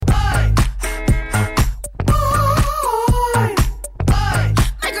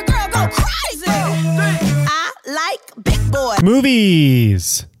Boy.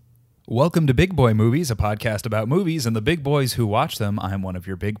 Movies. Welcome to Big Boy Movies, a podcast about movies and the big boys who watch them. I'm one of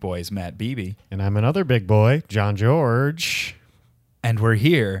your big boys, Matt Beebe. And I'm another big boy, John George. And we're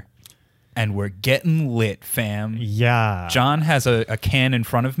here, and we're getting lit, fam. Yeah. John has a can in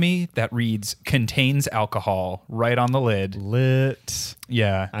front of me that reads, contains alcohol, right on the lid. Lit.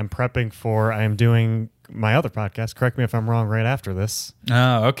 Yeah. I am doing my other podcast. Correct me if I'm wrong right after this.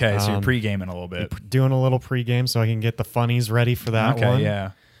 Oh, okay. So you're pre-gaming a little bit. Doing a little pregame so I can get the funnies ready for that one. Okay,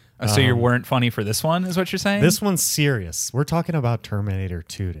 yeah. So you weren't funny for this one, is what you're saying? This one's serious. We're talking about Terminator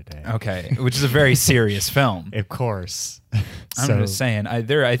 2 today. Okay, which is a very serious film. Of course. I'm just saying,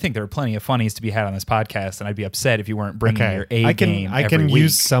 I think there are plenty of funnies to be had on this podcast, and I'd be upset if you weren't bringing your A game I every can week.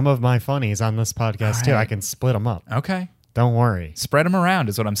 use some of my funnies on this podcast too. right. I can split them up. Okay. Don't worry. Spread them around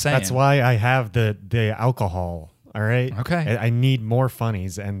is what I'm saying. That's why I have the alcohol. All right. Okay. I need more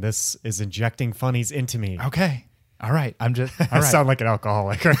funnies, and this is injecting funnies into me. Okay. All right. I'm just. All I right. sound like an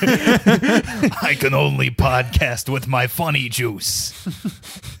alcoholic. Right? I can only podcast with my funny juice.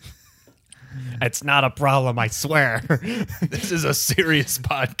 It's not a problem, I swear. This is a serious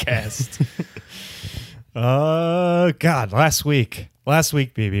podcast. God, last week,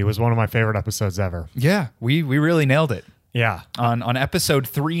 BB, was one of my favorite episodes ever. Yeah, we really nailed it Yeah. on episode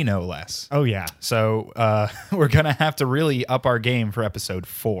 3, no less. Oh, yeah. So we're gonna have to really up our game for episode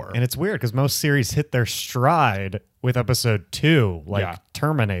 4. And it's weird because most series hit their stride with episode 2, like Yeah.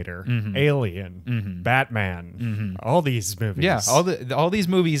 Terminator, Alien, Batman, all these movies. Yeah, all these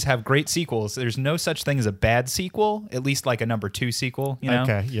movies have great sequels. There's no such thing as a bad sequel, at least like a number 2 sequel. You know?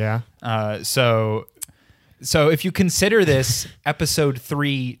 Okay, yeah. So if you consider this episode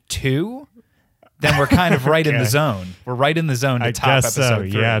 3 2, then we're kind of right in the Okay. zone. We're right in the zone to I top guess episode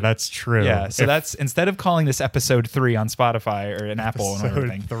so. 3. Yeah, that's true. Yeah, so that's instead of calling this episode 3 on Spotify or an Apple and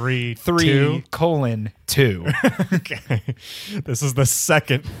everything, 3, 3:2. Okay. This is the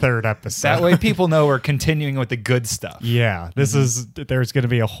third episode. That way people know we're continuing with the good stuff. Yeah, there's going to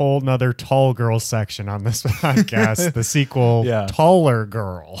be a whole nother tall girl section on this podcast. The sequel, Yeah. Taller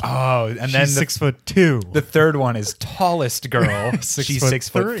Girl. Oh, and She's then 6'2". the third one is tallest girl. She's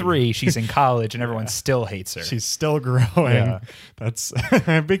 6'3". 6'3". She's in college and everyone still hates her. She's still growing. Yeah. That's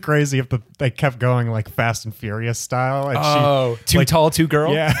it'd be crazy if they kept going like Fast and Furious style. And too tall, too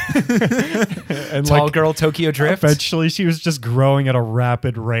girl? Yeah. And Tall like, girl, Tokyo Drift? eventually, she was just growing at a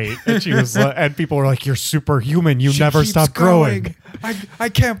rapid rate, and she was, and people were like, "You're superhuman. You never stop growing." I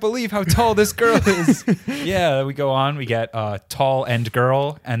can't believe how tall this girl is. Yeah, we go on. We get tall and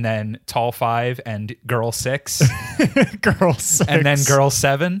girl, and then tall 5 and girl 6, Girl 6. and then girl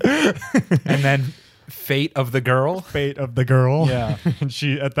 7, and then fate of the girl. Fate of the girl. Yeah. And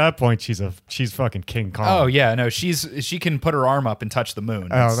she at that point she's fucking King Kong. Oh yeah, no, she can put her arm up and touch the moon.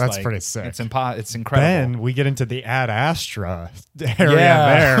 Oh, It's that's pretty sick. It's incredible. Then we get into the Ad Astra area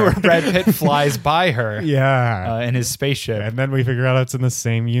yeah, there. where Brad Pitt flies by her. Yeah. In his spaceship. And then we figure out it's in the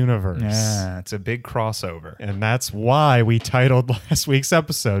same universe. Yeah, it's a big crossover. And that's why we titled last week's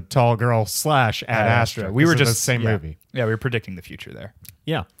episode Tall Girl / Ad Astra. We were 'cause of just the same yeah. movie. Yeah, we were predicting the future there.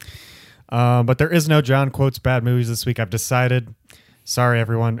 Yeah. But there is no John Quotes Bad Movies this week. I've decided. Sorry,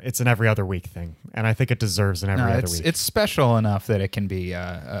 everyone. It's an every other week thing, and I think it deserves an every other week. It's special enough that it can be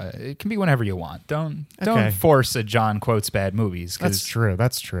whenever you want. Don't Okay. force a John Quotes Bad Movies. 'Cause That's true.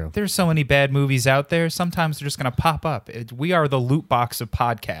 That's true. There's so many bad movies out there. Sometimes they're just going to pop up. We are the loot box of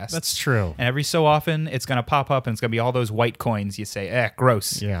podcasts. That's true. And every so often, it's going to pop up, and it's going to be all those white coins. You say,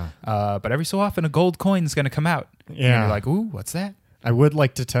 gross. Yeah. But every so often, a gold coin is going to come out. Yeah. And you're like, ooh, what's that? I would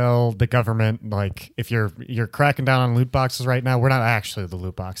like to tell the government, like, if you're cracking down on loot boxes right now, we're not actually the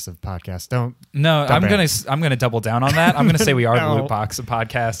loot box of podcasts. Don't. No, Don't I'm gonna double down on that. I'm gonna say we are No. the loot box of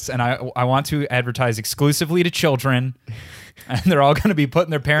podcasts, and I want to advertise exclusively to children, and they're all gonna be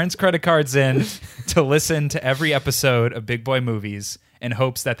putting their parents' credit cards in to listen to every episode of Big Boy Movies in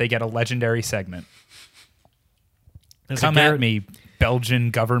hopes that they get a legendary segment. Come at me,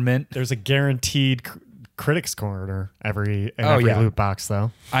 Belgian government. There's a guaranteed critics corner every loot box,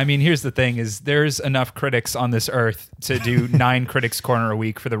 though. I mean, here's the thing: is there's enough critics on this earth to do 9 critics corner a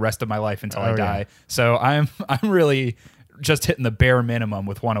week for the rest of my life until I die. Yeah. So I'm really just hitting the bare minimum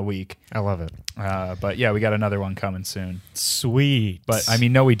with one a week. I love it. But yeah, we got another one coming soon. Sweet. But I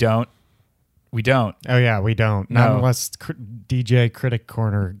mean, no, we don't. We don't. Oh yeah, we don't. Not No. unless DJ Critic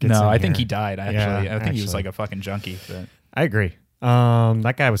Corner gets No, in I think here. he died. Actually, Yeah, I think he was actually. like a fucking junkie. But. I agree.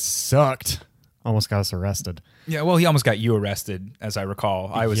 That guy was sucked. Almost got us arrested. Yeah, well, he almost got you arrested, as I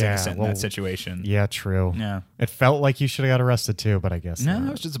recall. I was Yeah, innocent in well, that situation. Yeah, true. Yeah. It felt like you should have got arrested too, but I guess No, not.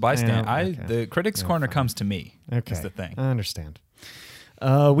 I was just a bystander. Yeah, okay. The critics' corner comes to me. Okay. Is the thing. I understand.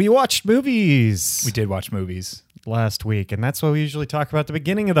 We watched movies We did watch movies. last week, and that's what we usually talk about at the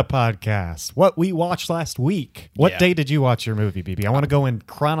beginning of the podcast. What we watched last week. What Yeah. day did you watch your movie, BB? I want to go in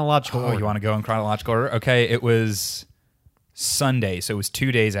chronological Oh, order. you want to go in chronological order? Okay, it was Sunday, so it was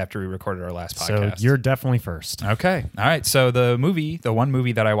 2 days after we recorded our last So podcast. you're definitely first. Okay. All right. So the one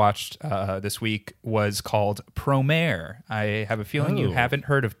movie that I watched this week was called Promare. I have a feeling you Oh. haven't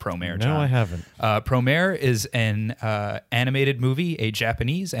heard of Promare, John. No, I haven't. Promare is an animated movie, a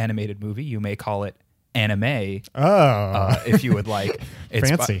Japanese animated movie. You may call it anime, Oh. if you would like.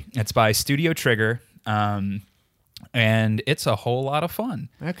 Fancy. It's by Studio Trigger, and it's a whole lot of fun.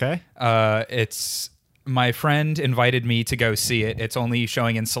 Okay. It's my friend invited me to go see it. It's only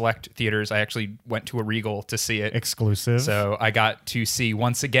showing in select theaters. I actually went to a Regal to see it. Exclusive. So I got to see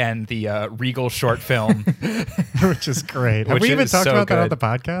once again the Regal short film. Which is great. Have Which we even is talked so about that on good. the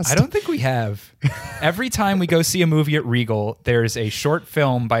podcast? I don't think we have. Every time we go see a movie at Regal, there's a short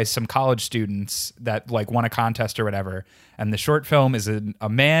film by some college students that like won a contest or whatever. And the short film is a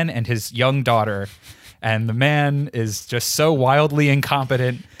man and his young daughter. And the man is just so wildly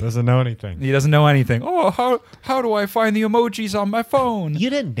incompetent. Doesn't know anything. He doesn't know anything. Oh, how do I find the emojis on my phone?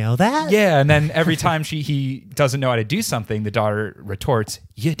 You didn't know that? Yeah, and then every time he doesn't know how to do something, the daughter retorts,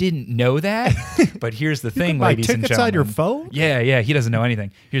 "You didn't know that?" But here's the thing, buy ladies and tickets gentlemen. on your phone? Yeah, he doesn't know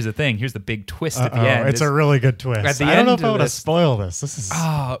anything. Here's the thing. Here's the big twist at the end. It's a really good twist. At the I don't know end if I of want to this- spoil this. This is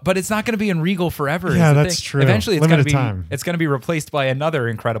But it's not going to be in Regal forever. is Yeah, the that's thing. true. Eventually, it's going to Limited be time. it's going to be replaced by another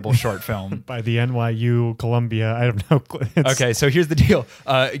incredible short film. by the NYU Columbia. I don't know. Okay, so here's the deal.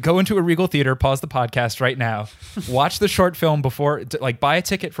 Go into a Regal theater, pause the podcast right now, watch the short film before, like buy a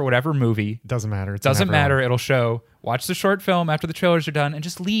ticket for whatever movie. Doesn't matter. It's an Doesn't everyone. matter. It'll show. Watch the short film after the trailers are done and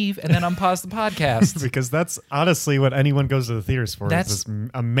just leave and then unpause the podcast. Because that's honestly what anyone goes to the theaters for. That's- is this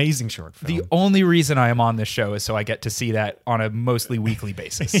amazing short film. The only reason I am on this show is so I get to see that on a mostly weekly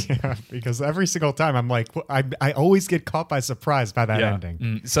basis. Yeah, because every single time I'm like, I always get caught by surprise by that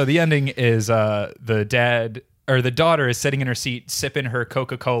ending. So the ending is the dad or the daughter is sitting in her seat sipping her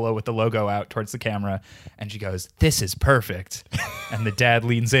Coca-Cola with the logo out towards the camera, and she goes, "This is perfect." And the dad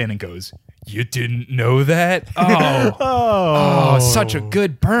leans in and goes, "You didn't know that? Oh, such a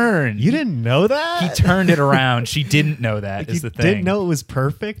good burn." You didn't know that? He turned it around. She didn't know that is You the thing. didn't know it was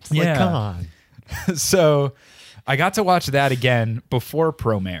perfect? Like, Yeah. come on. So I got to watch that again before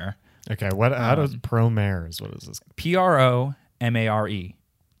Promare. Okay, how does Promares? What is this? Promare.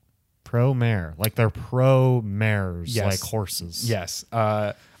 Promare. Like they're pro mares, Yes. like horses. Yes.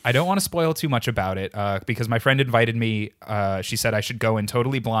 I don't want to spoil too much about it because my friend invited me. She said I should go in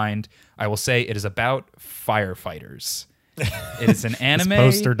totally blind. I will say it is about firefighters. It is an anime. This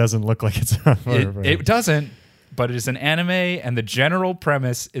poster doesn't look like it's a It doesn't, but it is an anime, and the general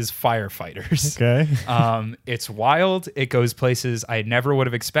premise is firefighters. Okay. It's wild. It goes places I never would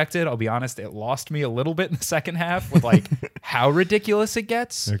have expected. I'll be honest, it lost me a little bit in the second half with like how ridiculous it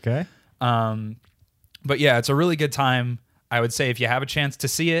gets. Okay. But yeah, it's a really good time. I would say if you have a chance to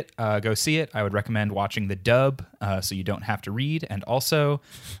see it, go see it. I would recommend watching the dub so you don't have to read. And also,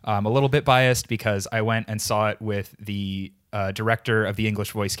 I'm a little bit biased because I went and saw it with the director of the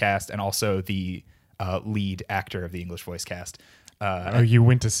English voice cast and also the lead actor of the English voice cast. You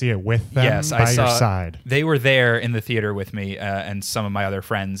went to see it with them Yes, by I saw. your side. They were there in the theater with me and some of my other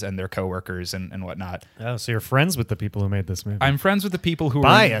friends and their coworkers and whatnot. Oh, so you're friends with the people who made this movie. I'm friends with the people who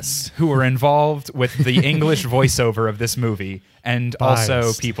Bias. who were involved with the English voiceover of this movie, and also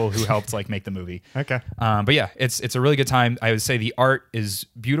Biased. people who helped like make the movie. Okay. But yeah, it's a really good time. I would say the art is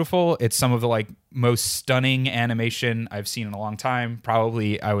beautiful. It's some of the like most stunning animation I've seen in a long time.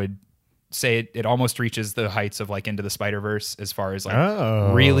 Probably I would say it almost reaches the heights of like Into the Spider-Verse as far as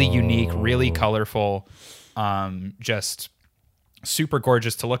like really unique, really colorful, just super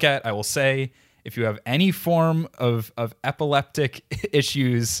gorgeous to look at. I will say if you have any form of epileptic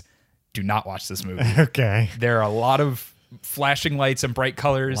issues, do not watch this movie. Okay. There are a lot of flashing lights and bright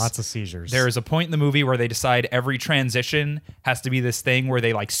colors. Lots of seizures. There is a point in the movie where they decide every transition has to be this thing where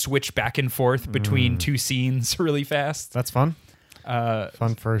they like switch back and forth between two scenes really fast. That's fun.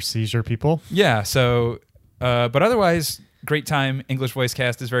 Fun for seizure people. Yeah, so but otherwise great time. English voice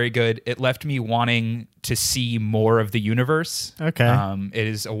cast is very good. It left me wanting to see more of the universe. Okay. It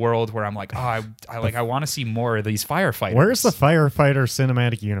is a world where I'm like, I want to see more of these firefighters. Where's the firefighter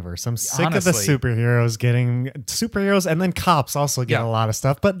cinematic universe? I'm sick of the Honestly. superheroes getting superheroes, and then cops also get Yeah. a lot of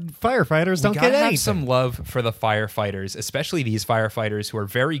stuff, but firefighters don't We get gotta anything. have some love for the firefighters, especially these firefighters who are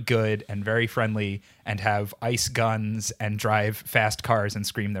very good and very friendly and have ice guns and drive fast cars and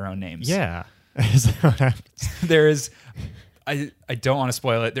scream their own names. Yeah. Is that what happens? There is I don't want to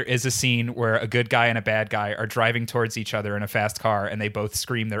spoil it. There is a scene where a good guy and a bad guy are driving towards each other in a fast car, and they both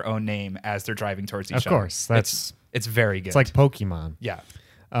scream their own name as they're driving towards each other. Of course, it's very good. it's like Pokemon. yeah.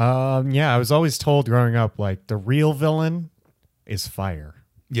 Yeah, I was always told growing up, like, the real villain is fire.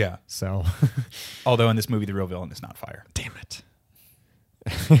 Yeah. So, Although in this movie, the real villain is not fire. damn it.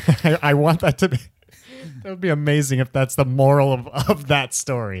 I want that to be. That would be amazing if that's the moral of that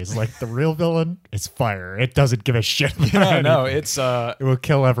story. Is like the real villain is fire. It doesn't give a shit. No, it's it will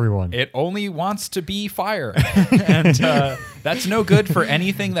kill everyone. it only wants to be fire, and that's no good for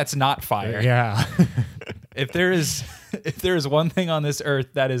anything that's not fire. Yeah. If there is one thing on this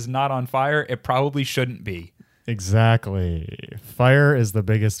earth that is not on fire, it probably shouldn't be. Exactly. Fire is the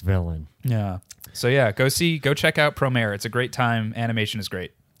biggest villain. Yeah. So yeah, go check out Promare. It's a great time. Animation is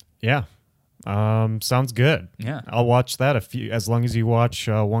great. Yeah. Sounds good. Yeah. I'll watch that as long as you watch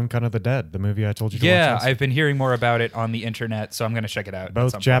One Cut of the Dead, the movie I told you to watch. Yeah, last I've been hearing more about it on the internet, so I'm going to check it out. at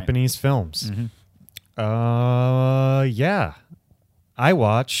Both some point. Japanese films. Yeah. I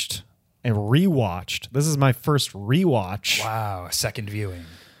watched and rewatched. This is my first rewatch. Wow, a second viewing.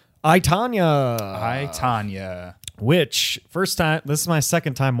 I, Tanya. Hi, Tanya. Which, first time, this is my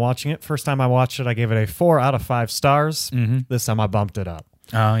second time watching it. First time I watched it, I gave it a 4 out of 5 stars. This time I bumped it up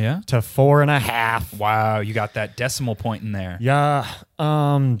Oh yeah. to 4.5. Wow, you got that decimal point in there. Yeah,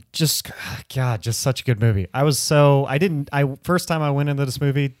 just such a good movie. First time I went into this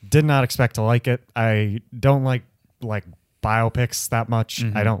movie, did not expect to like it. I don't like biopics that much.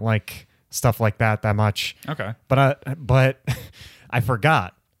 I don't like stuff like that much. Okay. But I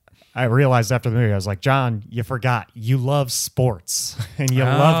forgot. I realized after the movie, I was like, John, you forgot. You love sports and you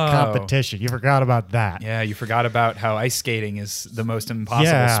love competition. You forgot about that. Yeah, you forgot about how ice skating is the most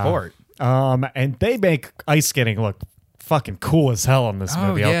impossible sport. And they make ice skating look fucking cool as hell in this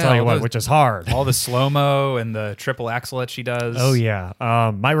movie. I'll tell you what, which is hard. All the slow-mo and the triple axel that she does. Oh, yeah.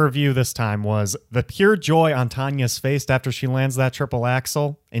 My review this time was the pure joy on Tanya's face after she lands that triple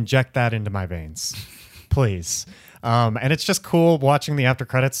axel. Inject that into my veins, please. And it's just cool watching the after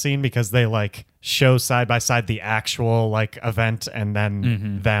credits scene because they show side by side the actual event and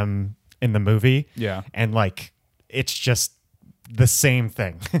then them in the movie. Yeah. And it's just the same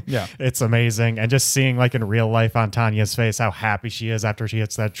thing. Yeah. It's amazing. And just seeing in real life on Tanya's face how happy she is after she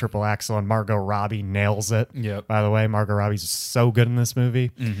hits that triple axel, and Margot Robbie nails it. Yep. By the way, Margot Robbie's so good in this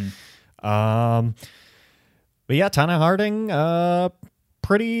movie. But yeah, Tanya Harding,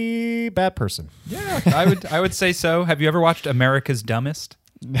 pretty bad person. Yeah, I would say so. Have you ever watched America's Dumbest?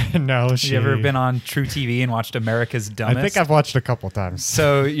 No, Have you ever been on True TV and watched America's Dumbest? I think I've watched a couple times.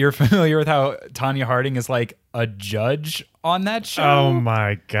 So you're familiar with how Tanya Harding is a judge on that show? Oh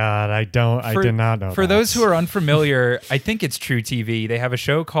my God. I did not know For that. those who are unfamiliar, I think it's True TV. They have a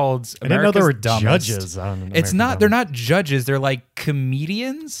show called America's I didn't know there were Dumbest. judges on American It's not, Dumbest. they're not judges. They're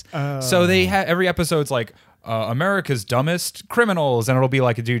comedians. So they have, every episode's America's Dumbest Criminals. And it'll be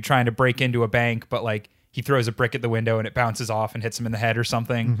a dude trying to break into a bank, but he throws a brick at the window and it bounces off and hits him in the head or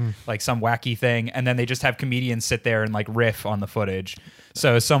something, some wacky thing. And then they just have comedians sit there and riff on the footage.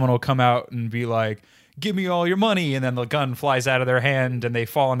 So someone will come out and be like, give me all your money. And then the gun flies out of their hand and they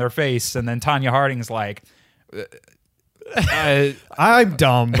fall on their face. And then Tanya Harding's like, I'm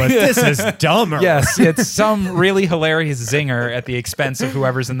dumb, but this is dumber. yes, it's some really hilarious zinger at the expense of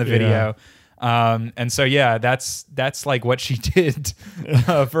whoever's in the video. And so, yeah, that's what she did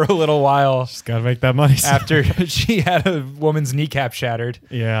for a little while. Just gotta make that money. After she had a woman's kneecap shattered.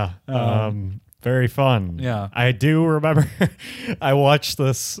 Yeah. Very fun. Yeah. I do remember I watched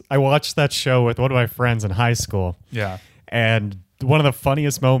that show with one of my friends in high school. Yeah. And one of the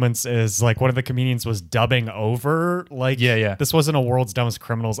funniest moments is one of the comedians was dubbing over this wasn't a World's Dumbest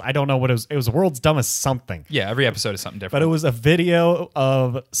Criminals. I don't know what it was. It was World's Dumbest something. Yeah, every episode is something different. But it was a video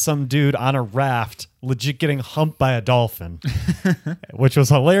of some dude on a raft legit getting humped by a dolphin, which was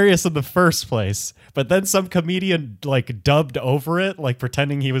hilarious in the first place. But then some comedian dubbed over it,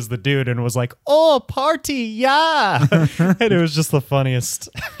 pretending he was the dude, and was like, "Oh, party, yeah!" And it was just the funniest.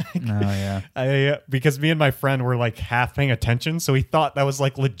 Oh yeah. Because me and my friend were half paying attention, so we thought that was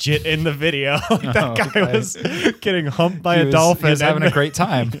legit in the video. That guy was getting humped by a dolphin. He was having a great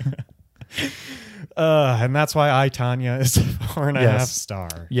time. And that's why I, Tanya, is 4.5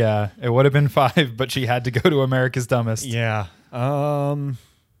 star. Yeah, it would have been 5, but she had to go to America's Dumbest. Yeah.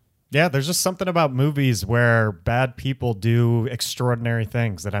 Yeah, there's just something about movies where bad people do extraordinary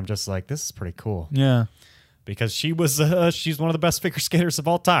things that I'm just this is pretty cool. Yeah. Because she's one of the best figure skaters of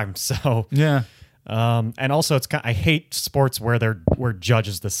all time. So yeah. And also I hate sports where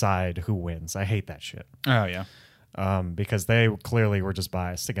judges decide who wins. I hate that shit. Oh yeah. because they clearly were just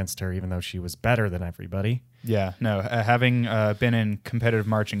biased against her, even though she was better than everybody. Yeah, no. Having been in competitive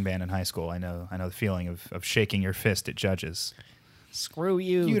marching band in high school, I know the feeling of shaking your fist at judges. Screw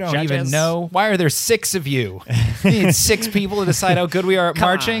you! You don't judges. even know. Why are there 6 of you? You need 6 people to decide how good we are at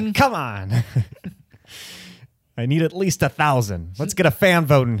marching. Come on. I need at least 1,000. Let's get a fan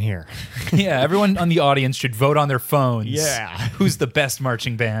vote in here. Yeah, everyone on the audience should vote on their phones. Yeah. Who's the best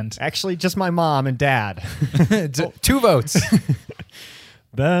marching band? Actually, just my mom and dad. 2 votes.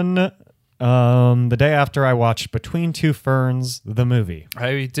 Then, the day after, I watched Between Two Ferns, the movie.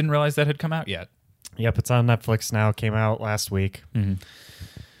 I didn't realize that had come out yet. Yep, it's on Netflix now. It came out last week.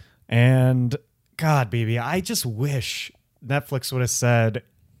 And, God, baby, I just wish Netflix would have said,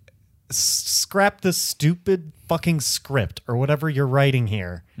 scrap this stupid fucking script or whatever you're writing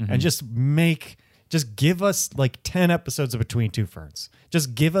here and just give us like 10 episodes of Between Two Ferns.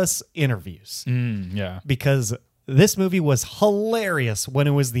 Just give us interviews. Yeah. Because this movie was hilarious when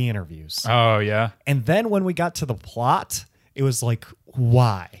it was the interviews. Oh, yeah. And then when we got to the plot, it was like,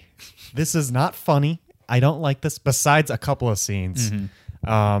 why? This is not funny. I don't like this. Besides a couple of scenes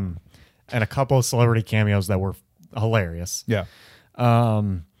and a couple of celebrity cameos that were hilarious. Yeah.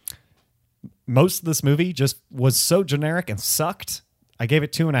 Most of this movie just was so generic and sucked. I gave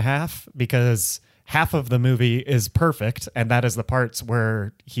it 2.5 because half of the movie is perfect, and that is the parts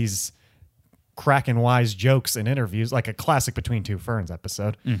where he's cracking wise jokes in interviews, like a classic Between Two Ferns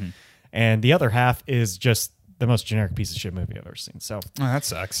episode. And the other half is just the most generic piece of shit movie I've ever seen. So that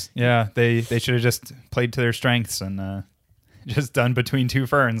sucks. Yeah, they should have just played to their strengths and just done Between Two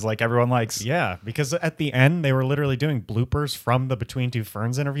Ferns like everyone likes. yeah, because at the end they were literally doing bloopers from the Between Two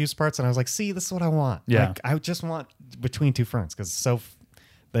Ferns interviews parts, and I was like, see, this is what I want. Yeah. Like, I just want Between Two Ferns because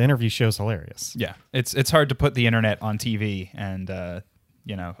the interview show's hilarious. Yeah, it's hard to put the internet on TV, and a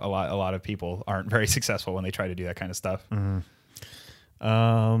lot of people aren't very successful when they try to do that kind of stuff.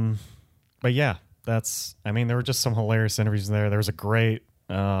 But yeah, there were just some hilarious interviews there. There was a great,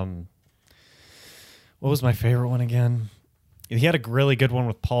 what was my favorite one again? He had a really good one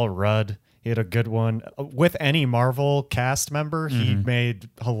with Paul Rudd. He had a good one with any Marvel cast member. He made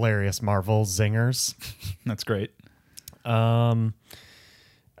hilarious Marvel zingers. That's great. With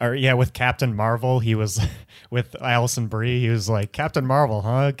Captain Marvel, he was with Alison Brie. He was like, Captain Marvel,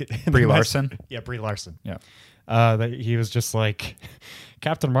 huh? Brie Larson? Yeah, Brie Larson. Yeah. He was just like,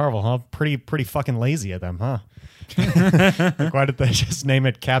 Captain Marvel, huh? Pretty fucking lazy of them, huh? Like, why did they just name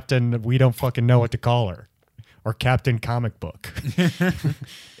it Captain We Don't Fucking Know What to Call Her? Or Captain Comic Book?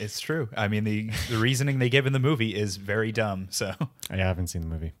 It's true. I mean, the reasoning they give in the movie is very dumb. So I haven't seen the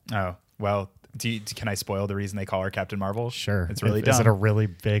movie. Oh, well, can I spoil the reason they call her Captain Marvel? Sure. It's really dumb. Is it a really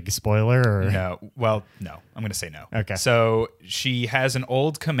big spoiler? Or? No. Well, no. I'm going to say no. Okay. So she has an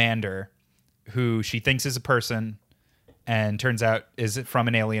old commander who she thinks is a person and turns out is from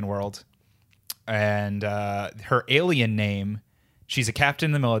an alien world. And her alien name, she's a captain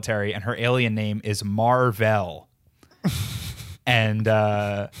in the military, and her alien name is Marvel. And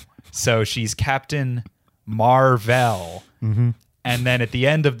so she's Captain Marvel. And then at the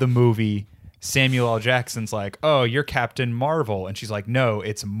end of the movie, Samuel L. Jackson's like, oh, you're Captain Marvel. And she's like, no,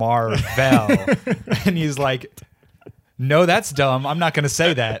 it's Marvel. And he's like, no, that's dumb. I'm not going to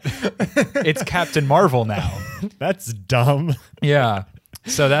say that. It's Captain Marvel now. That's dumb. Yeah.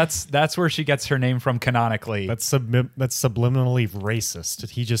 So that's where she gets her name from canonically. That's subliminally racist.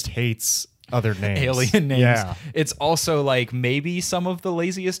 He just hates other names. Alien names. Yeah. It's also like maybe some of the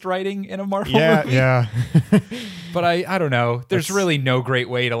laziest writing in a Marvel movie. Yeah. But I don't know. There's really no great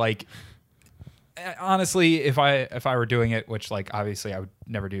way to like. Honestly, if I were doing it, which like obviously I would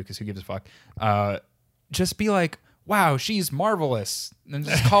never do because who gives a fuck, just be like, wow, she's marvelous, and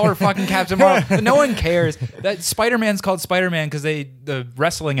just call her fucking Captain Marvel. No one cares that Spider-Man's called Spider-Man because the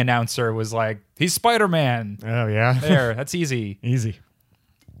wrestling announcer was like, he's Spider-Man. Oh yeah. There, that's easy. Easy.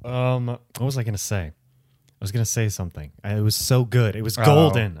 What was I gonna say? I was gonna say something. It was so good. It was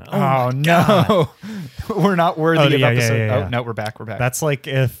golden. Oh no, we're not worthy of episode. Yeah. Oh no, we're back. We're back. That's like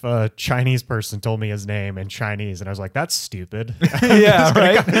if a Chinese person told me his name in Chinese, and I was like, "That's stupid." Yeah,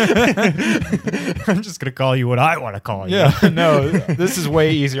 right. I'm just gonna call you what I want to call you. Yeah, no, this is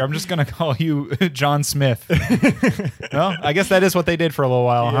way easier. I'm just gonna call you John Smith. Well, I guess that is what they did for a little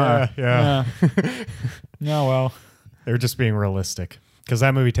while, huh? Yeah. No, well, they were just being realistic. Because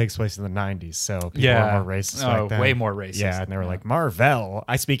that movie takes place in the 90s, so people were more racist back then. Way more racist. Yeah, and they were like, Marvel,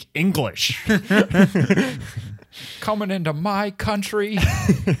 I speak English. Coming into my country.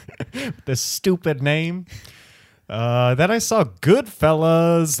 This stupid name. Then I saw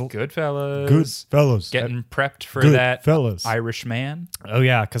Goodfellas. Goodfellas. Getting prepped for that Irishman. Oh,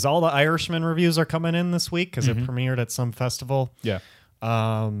 yeah, because all the Irishman reviews are coming in this week because it premiered at some festival. Yeah.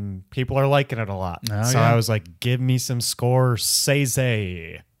 People are liking it a lot. Oh, so yeah. I was like, give me some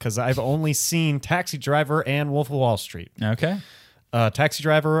Scorsese, because I've only seen Taxi Driver and Wolf of Wall Street. Okay. Taxi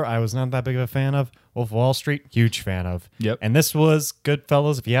Driver, I was not that big of a fan of. Wolf of Wall Street, huge fan of. Yep. And this was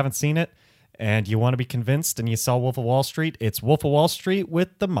Goodfellas. If you haven't seen it and you want to be convinced and you saw Wolf of Wall Street, it's Wolf of Wall Street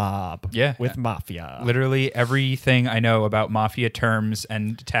with the mob. Yeah. With mafia. Literally everything I know about mafia terms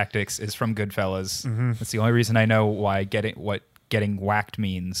and tactics is from Goodfellas. That's the only reason I know why getting whacked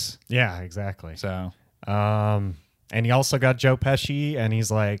means. Yeah, exactly. So, and he also got Joe Pesci, and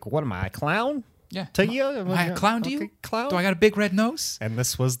he's like, what am I, a clown? yeah. To you? Am I a clown to Okay, you? Clown? Do I got a big red nose? And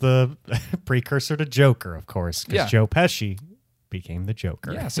this was the precursor to Joker, of course, because Yeah. Joe Pesci became the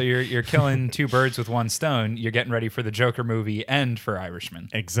Joker. Yeah, so you're killing two birds with one stone. You're getting ready for the Joker movie and for Irishman.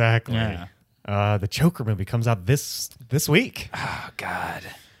 Exactly. Yeah. The Joker movie comes out this week. Oh, God.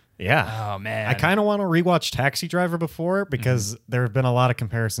 Yeah. Oh, man. I kind of want to rewatch Taxi Driver before because there have been a lot of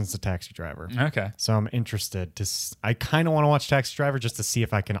comparisons to Taxi Driver. Okay. So I'm interested to. I kind of want to watch Taxi Driver just to see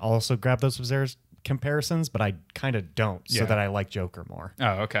if I can also grab those comparisons, but I kind of don't, so Yeah. that I like Joker more.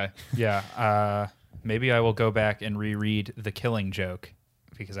 Oh, okay. Yeah. Maybe I will go back and reread The Killing Joke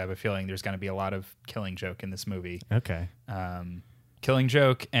because I have a feeling there's going to be a lot of Killing Joke in this movie. Okay. Killing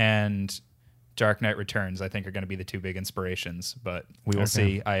Joke and Dark Knight Returns, I think, are going to be the two big inspirations, but we will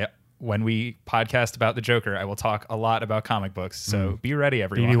see. When we podcast about the Joker, I will talk a lot about comic books, so be ready,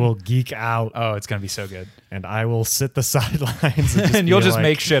 everyone. Maybe we'll geek out, Oh, it's going to be so good. and I will sit the sidelines, And you'll just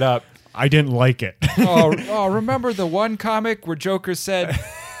make shit up. I didn't like it. Remember the one comic where Joker said,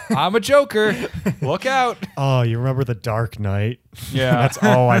 I'm a Joker. Look out. Oh, you remember the Dark Knight? Yeah. That's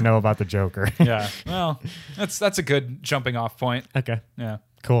all I know about the Joker. Yeah. Well, that's a good jumping off point. Okay. Yeah.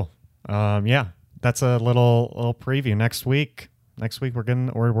 Cool. Yeah, that's a little preview. Next week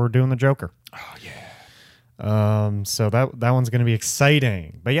we're doing the Joker. Oh yeah. So that one's gonna be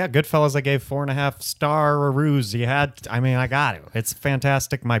exciting. But yeah, Goodfellas, I gave 4.5 star reviews. I got it. It's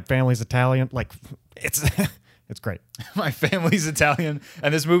fantastic. My family's Italian. Like, it's it's great. My family's Italian,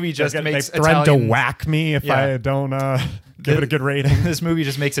 and this movie just makes they threaten to Italian. whack me if Yeah. I don't give it a good rating. This movie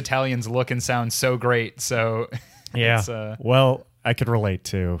just makes Italians look and sound so great. So Yeah. it's, Well, I could relate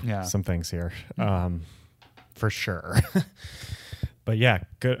to Yeah. some things here, for sure. But yeah,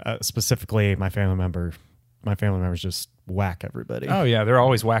 good. Specifically, my family members just whack everybody. oh yeah, they're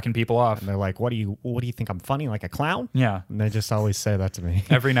always whacking people off. And they're like, "What do you think I'm funny, like a clown?" Yeah. And they just always say that to me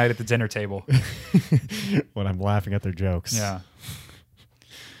Every night at the dinner table. when I'm laughing at their jokes. Yeah.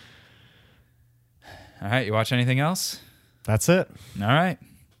 All right, you watch anything else? That's it. All right.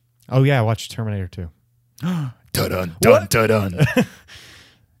 Oh yeah, I watched Terminator 2. Dun dun dun dun.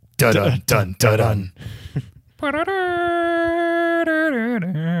 Dun dun dun dun.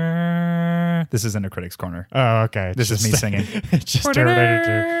 This isn't a Critics Corner. Oh, okay. This is me singing. It's just Terminator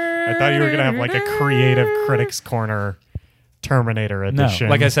 2. I thought you were gonna have like a creative Critics Corner Terminator No, edition.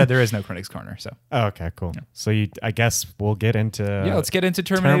 like I said, there is no Critics Corner. So Oh, okay, cool. So I guess we'll get into yeah, let's get into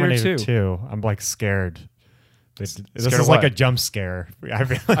Terminator 2. I'm like scared. This Scared is of like what? a jump scare. I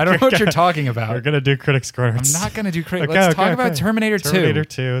feel like I don't know what you're talking We're about. gonna do Critics Corner. I'm not going to do Critics. Okay, Let's talk okay, about okay. Terminator 2. Terminator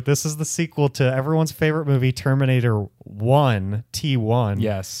 2. This is the sequel to everyone's favorite movie, Terminator 1, T1.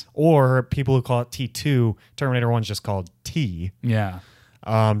 Yes. Or people who call it T2. Terminator 1 is just called T. Yeah.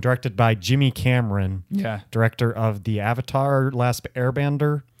 Directed by Jimmy Cameron. Yeah. Director of the Avatar, Last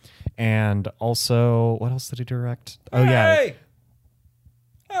Airbender. And also, what else did he direct? Oh, yeah. Hey!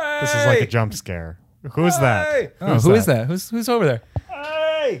 This is like a jump scare. Who's that? Oh, who is that? Who's over there?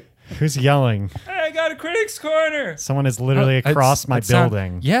 Hey, Who's yelling? I got a Critics Corner. Someone is literally across my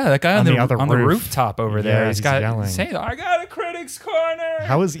building. Yeah, that guy On on the the other roof. rooftop over there. Yeah, he's he's got yelling. saying, I got a Critics Corner.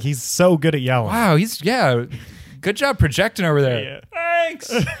 How is he's so good at yelling? wow, good job projecting over there. Yeah.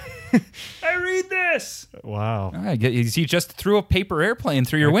 Thanks. I read this. Wow. All right, he just threw a paper airplane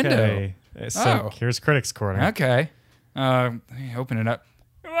through your window. Okay. So Oh. here's Critics Corner. Okay. Open it up.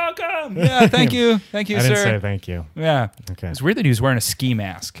 You're welcome. Yeah, thank you. Thank you, I didn't sir. say thank you. Yeah. Okay. It's weird that he was wearing a ski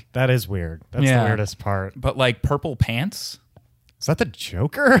mask, That is weird. That's Yeah. the weirdest part. but like purple pants. Is that the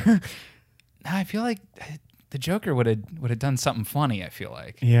Joker? Nah, I feel like the Joker would have done something funny. I feel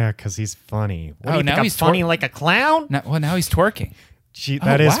like. Yeah, because he's funny. What Oh, do you now think, he's I'm funny like a clown? Now he's twerking.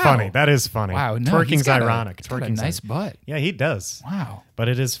 That is wow. funny. That is funny. Wow, no, Twerking's he's got ironic. He's got a Twerking's nice butt. Yeah, he does. Wow. But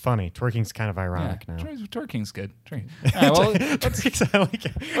it is funny. Twerking's kind of ironic now. Twerking's good. Twerking. All right, well, I like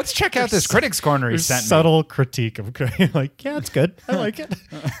it. let's check out this Critics Corner he There's sent me. subtle critique of like, yeah, it's good. I like it.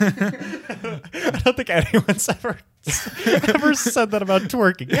 I don't think anyone's ever said that about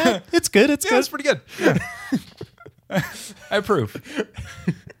twerking. Yeah, it's good. It's Yeah, good. it's pretty good. Yeah. I approve.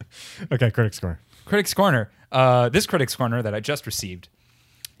 Okay, Critics Corner. Critics Corner. This Critics Corner that I just received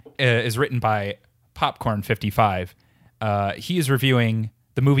is written by Popcorn55. He is reviewing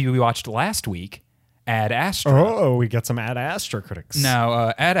the movie we watched last week, Ad Astra. Oh, we got some Ad Astra critics. Now,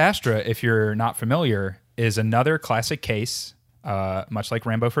 Ad Astra, if you're not familiar, is another classic case, much like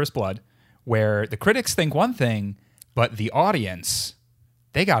Rambo First Blood, where the critics think one thing, but the audience,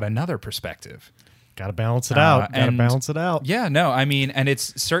 they got another perspective. Got to balance it out. Got to and- balance it out. Yeah, no, I mean, and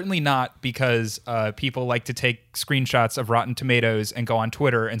it's certainly not because people like to take screenshots of Rotten Tomatoes and go on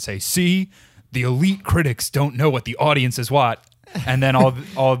Twitter and say, see, the elite critics don't know what the audience is what. And then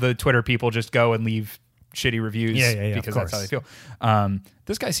all the Twitter people just go and leave shitty reviews Yeah, because of that's how they course. feel.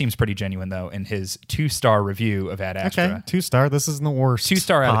 This guy seems pretty genuine, though, in his 2-star review of Ad Astra. Okay, 2-star. This isn't the worst.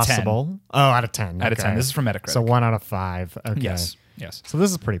 2-star out of 10. possible. Oh, out of 10. Out of 10. Okay. This is from Metacritic. So 1 out of 5. Okay. Yes. So this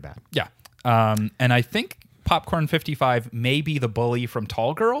is pretty bad. Yeah. And I think Popcorn55 may be the bully from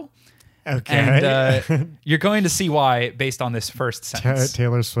Tall Girl. Okay. And you're going to see why based on this first sentence.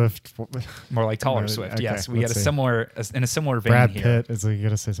 Taylor Swift. More like Taller No, Swift. okay, Yes, we let's had see. in a similar vein Brad here. Pitt. Is he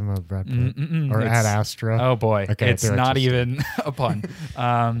going to say something about Brad Pitt? Or It's- Ad Astra? Oh boy, Okay, it's they're not interesting. even a pun.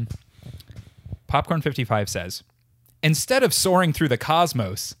 Popcorn55 says, instead of soaring through the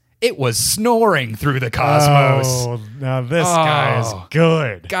cosmos, it was snoring through the cosmos. Oh, now this guy is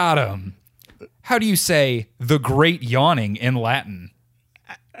good. Got him. How do you say the great yawning in Latin?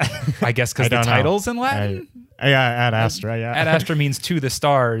 I guess because the don't know. title's in Latin? Yeah, Ad Astra, yeah. Ad Astra means to the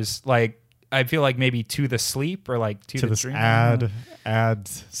stars. Like, I feel like maybe to the sleep or like to to the this dream. ad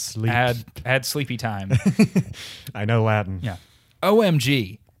sleep. Add sleepy time. I know Latin. Yeah.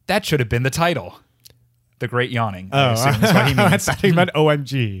 OMG. That should have been the title. The Great Yawning. Oh, I assume is what he I means. thought he meant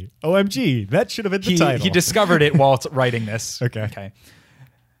OMG. OMG. That should have been the title. He discovered it while writing this. Okay.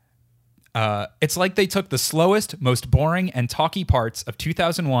 It's like they took the slowest, most boring, and talky parts of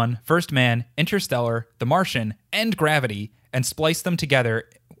 2001, First Man, Interstellar, The Martian, and Gravity, and spliced them together.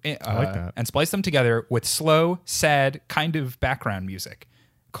 like that. And spliced them together with slow, sad, kind of background music.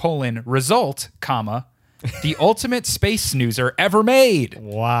 Result, comma, the ultimate space snoozer ever made.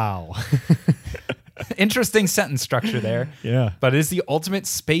 Wow. Interesting sentence structure there. Yeah. But it is the ultimate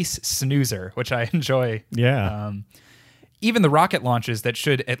space snoozer, which I enjoy. Yeah. Even the rocket launches that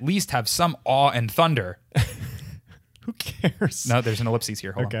should at least have some awe and thunder. Who cares? No, there's an ellipses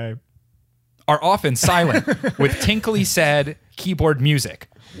here. Hold on. Okay. Are often silent with tinkly sad keyboard music.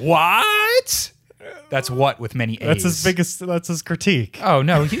 What? That's what with many A's. That's his critique. Oh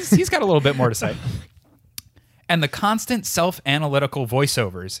no, he's got a little bit more to say. And the constant self-analytical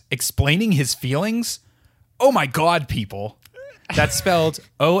voiceovers explaining his feelings. Oh my God, people. That's spelled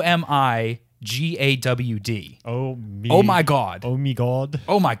OMIGAWD. Oh me. Oh my God. Oh me God.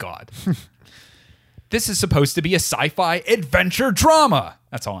 Oh my God. This is supposed to be a sci-fi adventure drama.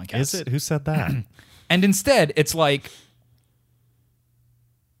 That's all I can. Is it? Who said that? And instead, it's like...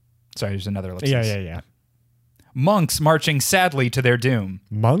 Sorry, there's another ellipsis. yeah. Monks marching sadly to their doom.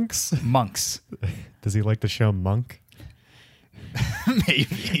 Monks? Monks. Does he like the show Monk?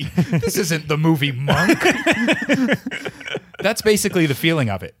 Maybe. This isn't the movie Monk. That's basically the feeling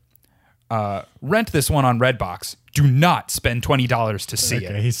of it. Rent this one on Redbox. Do not spend $20 to see Okay,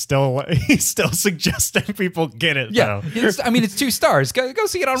 it. he's still suggesting people get it. Yeah, though. I mean, it's 2 stars. Go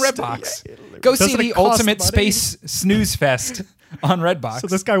see it on Redbox. Go see Doesn't it the cost ultimate money? space snooze fest on Redbox. So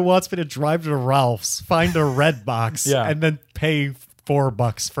this guy wants me to drive to Ralph's, find a red box, Yeah. and then pay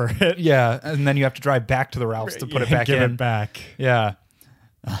 $4 for it. Yeah, and then you have to drive back to the Ralphs to put it back give in. it back. Yeah.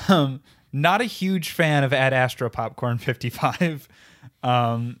 Not a huge fan of Ad Astra Popcorn 55,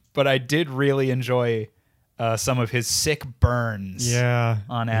 but I did really enjoy some of his sick burns. Yeah,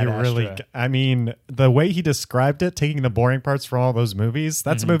 On Ad Astra. I mean, the way he described it, taking the boring parts from all those movies,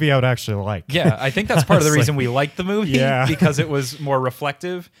 that's a movie I would actually like. Yeah, I think that's part of the Honestly. reason we liked the movie, Yeah. because it was more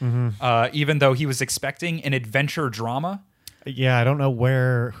reflective, even though he was expecting an adventure drama. Yeah, I don't know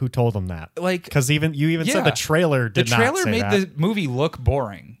who told him that. Like, Because you even said yeah. the trailer the did not trailer say made that. the movie look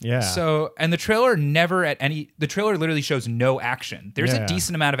boring. Yeah. So, and the trailer the trailer literally shows no action. There's Yeah. a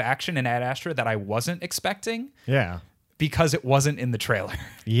decent amount of action in Ad Astra that I wasn't expecting Yeah. because it wasn't in the trailer.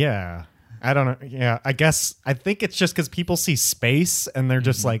 Yeah. I don't know. Yeah, I think it's just because people see space and they're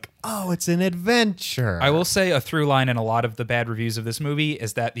just like, oh, it's an adventure. I will say a through line in a lot of the bad reviews of this movie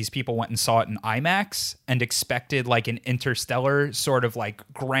is that these people went and saw it in IMAX and expected like an Interstellar sort of like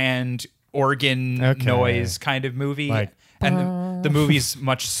grand organ noise kind of movie. Like, and the movie's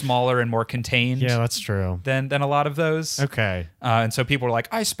much smaller and more contained. Yeah, that's true. Than a lot of those. Okay. And so people were like,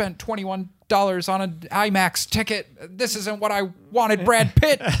 I spent $21 on an IMAX ticket. This isn't what I wanted, Brad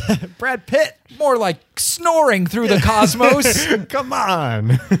Pitt. Brad Pitt. More like snoring through the cosmos. Come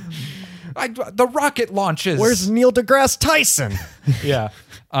on. The rocket launches. Where's Neil deGrasse Tyson? Yeah.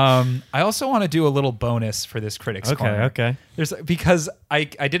 I also want to do a little bonus for this Critics Corner. Okay. Because I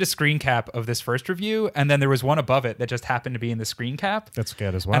did a screen cap of this first review, and then there was one above it that just happened to be in the screen cap. That's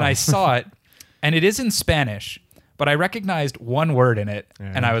good as well. And I saw it, and it is in Spanish, but I recognized one word in it,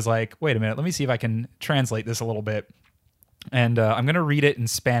 and I was like, wait a minute, let me see if I can translate this a little bit. And I'm going to read it in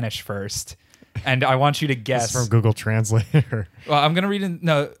Spanish first, and I want you to guess. It's from Google Translator. Well, I'm going to read it.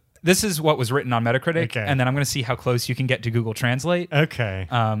 No, this is what was written on Metacritic, Okay. and then I'm going to see how close you can get to Google Translate. Okay.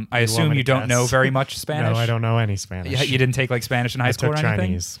 I assume you don't know very much Spanish. No, I don't know any Spanish. Yeah, you didn't take like Spanish in high school or took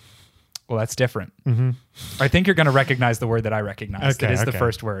anything? Chinese. Well, that's different. Mm-hmm. I think you're going to recognize the word that I recognized. Okay, it is the okay.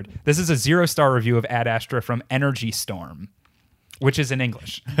 first word. This is a 0-star review of Ad Astra from Energy Storm, which is in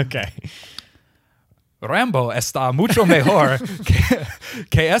English. Okay. Rambo está mucho mejor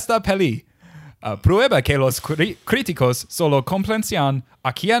que esta peli. Prueba que los críticos solo comprensión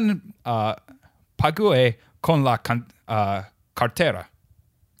a quien pague con la cartera.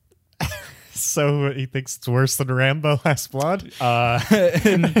 So he thinks it's worse than Rambo Last Blood?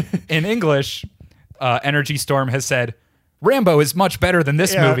 In English, Energy Storm has said, Rambo is much better than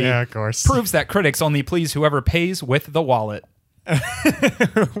this movie. Yeah, of course. Proves that critics only please whoever pays with the wallet.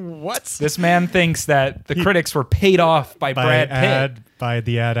 What? This man thinks that the critics were paid off by Brad Pitt By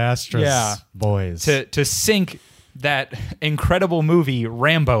the Ad Astra boys. to sink that incredible movie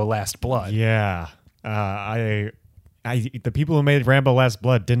Rambo Last Blood. Yeah. The people who made Rambo Last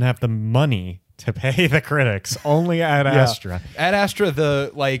Blood didn't have the money to pay the critics. Only Ad Astra. Ad Astra,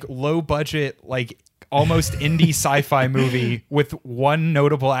 the like low budget, like almost indie sci-fi movie with one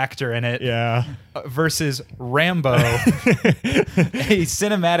notable actor in it. Yeah. Versus Rambo, a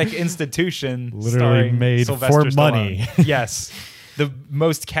cinematic institution Literally starring made Sylvester for money. Stallone. Yes. The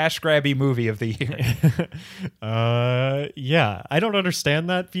most cash grabby movie of the year. Yeah. I don't understand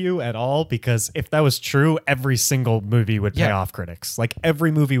that view at all because if that was true, every single movie would pay off critics. Like every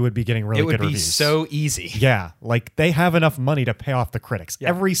movie would be getting really It would good be reviews. so easy. Yeah, like they have enough money to pay off the critics. Yeah.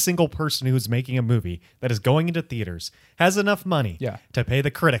 Every single person who's making a movie that is going into theaters has enough money to pay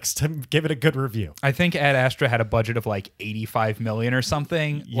the critics to give it a good review. I think Ad Astra had a budget of like 85 million or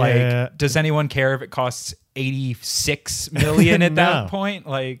something. Yeah. Like, does anyone care if it costs 86 million at that point?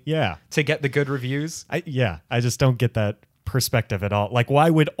 Like, Yeah. to get the good reviews? I just don't get that perspective at all. Like, why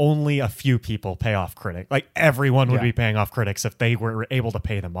would only a few people pay off critics? Like, everyone would be paying off critics if they were able to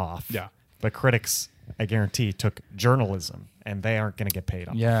pay them off. Yeah. But critics, I guarantee, took journalism, and they aren't going to get paid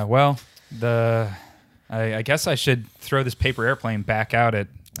off. Yeah, well, I guess I should throw this paper airplane back out at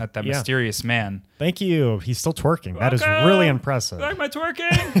that mysterious man. Thank you. He's still twerking. That is Welcome. really impressive. Like my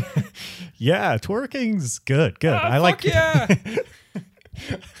twerking? Yeah, twerking's good. Good. I like Yeah.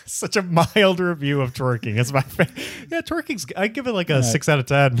 such a mild review of twerking. It's my yeah, twerking's. I give it like a 6 out of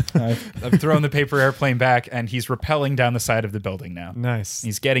 10. I've thrown the paper airplane back, and he's rappelling down the side of the building now. Nice.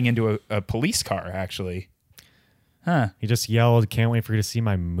 He's getting into a police car, actually. Huh. He just yelled, "Can't wait for you to see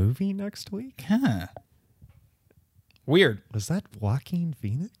my movie next week." Huh. Weird. Was that Joaquin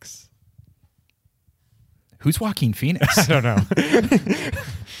Phoenix? Who's Joaquin Phoenix? I don't know.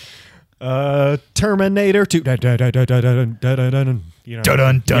 Terminator 2. You know, Dun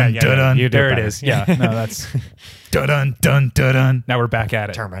dun dun dun. You did There it better. is. Yeah. No, that's dun dun dun dun. Now we're back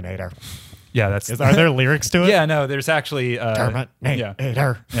at it. Terminator. Yeah, that's. Are there lyrics to it? Yeah, no, there's actually.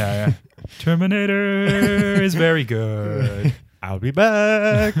 Terminator. Yeah. Terminator is very good. I'll be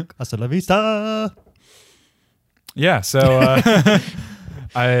back. Hasta la vista. Yeah, so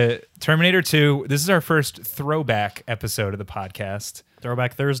Terminator 2, this is our first throwback episode of the podcast.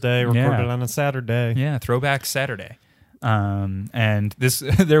 Throwback Thursday, recorded on a Saturday. Yeah, Throwback Saturday. And this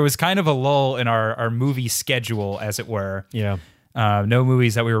there was kind of a lull in our movie schedule, as it were. Yeah. No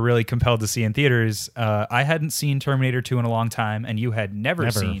movies that we were really compelled to see in theaters. I hadn't seen Terminator 2 in a long time, and you had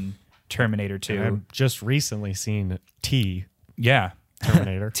never seen Terminator 2. And I've just recently seen T. Yeah.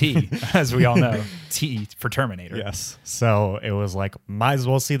 Terminator. T, as we all know. T for Terminator. Yes. So it was like, might as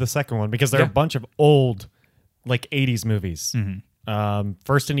well see the second one because there are a bunch of old, like 80s movies. Mm-hmm.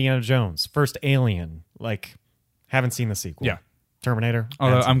 First Indiana Jones, first Alien. Like, haven't seen the sequel. Yeah. Terminator.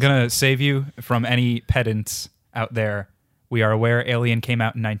 Although That's I'm going to save you from any pedants out there. We are aware Alien came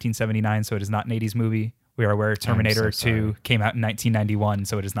out in 1979, so it is not an 80s movie. We are aware Terminator so 2 sorry. came out in 1991,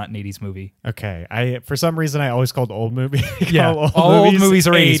 so it is not an 80s movie. Okay. For some reason I always called old movie. All old movies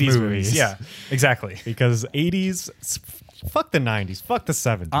are 80s movies. Yeah, exactly. Because 80s, fuck the 90s, fuck the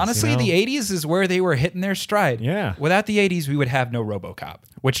 70s. Honestly, you know? the 80s is where they were hitting their stride. Yeah. Without the 80s, we would have no RoboCop,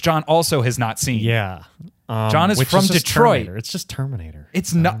 which John also has not seen. Yeah. John is which from just Detroit. Terminator. It's just Terminator.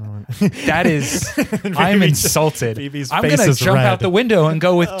 It's not. That is. I'm insulted. Phoebe's I'm face going to is jump red. out the window and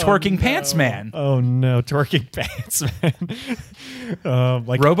go with Twerking Pants Man. Oh no, Twerking Pants Man.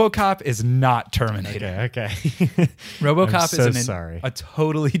 Like RoboCop is not Terminator. okay. RoboCop I'm so is sorry. a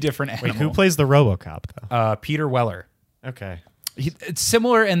totally different animal. Wait, who plays the RoboCop though? Peter Weller. Okay, It's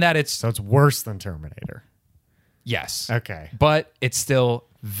similar in that it's so it's worse than Terminator. yes, Okay. but it's still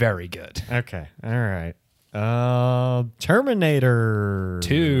very good. Okay. All right. Terminator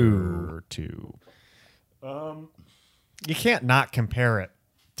 2. 2. You can't not compare it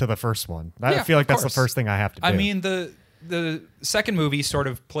to the first one. I Yeah, feel like of that's the course. first thing I have to do. I mean the second movie sort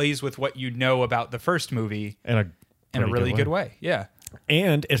of plays with what you know about the first movie in a in a pretty really good way. Yeah.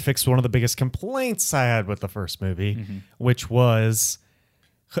 And it fixed one of the biggest complaints I had with the first movie, Mm-hmm. which was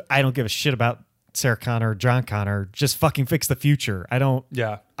I don't give a shit about Sarah Connor or John Connor. Just fucking fix the future. I don't.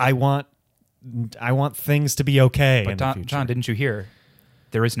 Yeah. I want things to be okay in the But future. John, didn't you hear?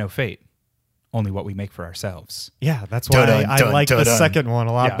 There is no fate, only what we make for ourselves. Yeah, that's why Dun-dun, I dun, like the dun-dun. second one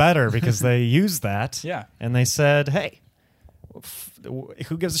a lot Yeah. better because they used that. Yeah. And they said, hey,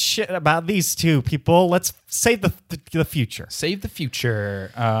 who gives a shit about these two people? Let's save the future. Save the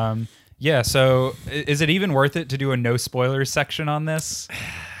future. Yeah. So, is it even worth it to do a no spoilers section on this?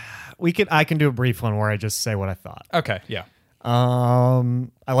 I can do a brief one where I just say what I thought. Okay. Yeah. I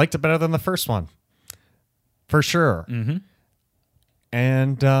liked it better than the first one, for sure. Mm-hmm.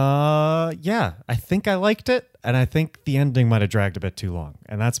 And yeah, I think I liked it, and I think the ending might have dragged a bit too long.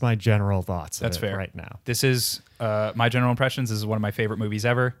 And that's my general thoughts. That's of it fair. right now. This is my general impressions. This is one of my favorite movies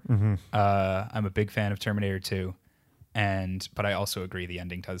ever. Mm-hmm. I'm a big fan of Terminator 2, but I also agree the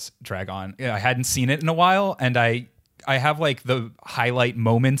ending does drag on. Yeah, I hadn't seen it in a while, and I have like the highlight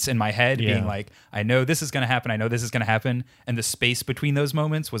moments in my head being Yeah. like, I know this is going to happen. I know this is going to happen. And the space between those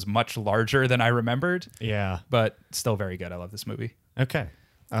moments was much larger than I remembered, Yeah. but still very good. I love this movie. Okay.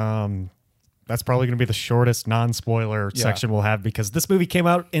 That's probably going to be the shortest non-spoiler Yeah. section we'll have because this movie came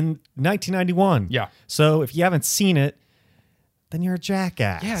out in 1991. Yeah. So if you haven't seen it, then you're a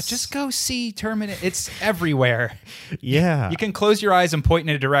jackass. Yeah, just go see Terminator. It's everywhere. Yeah. You can close your eyes and point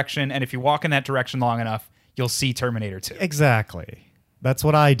in a direction, and if you walk in that direction long enough, you'll see Terminator 2. Exactly. That's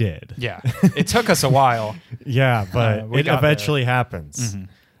what I did. Yeah. It took us a while. Yeah, but We it got eventually happens.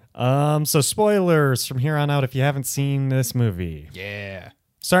 So spoilers from here on out if you haven't seen this movie. Yeah.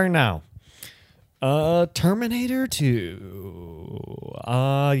 Starting now. Terminator 2.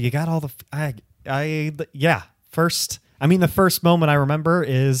 You got all the the first moment I remember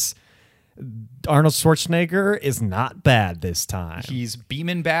is Arnold Schwarzenegger is not bad this time. He's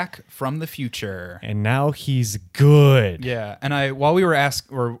beaming back from the future. And now he's good. Yeah, and while we were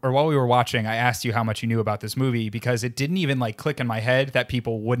while we were watching, I asked you how much you knew about this movie because it didn't even like click in my head that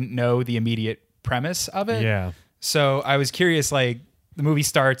people wouldn't know the immediate premise of it. Yeah. So I was curious. Like the movie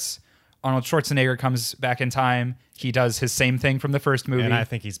starts, Arnold Schwarzenegger comes back in time. He does his same thing from the first movie, And I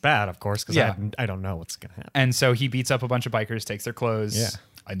think he's bad, of course, because Yeah. I don't know what's going to happen. and so he beats up a bunch of bikers, takes their clothes. Yeah.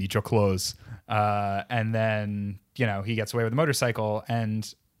 I need your clothes. And then he gets away with a motorcycle,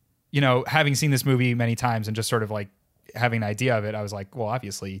 and having seen this movie many times and just sort of like having an idea of it, I was like, well,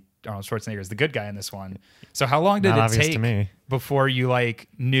 obviously Arnold Schwarzenegger is the good guy in this one. So how long did Not it obvious take to me. before you like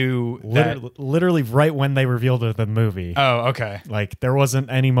knew that? Literally right when they revealed it in the movie. Oh, okay. Like there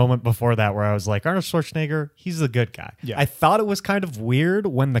wasn't any moment before that where I was like, Arnold Schwarzenegger, he's the good guy. Yeah. I thought it was kind of weird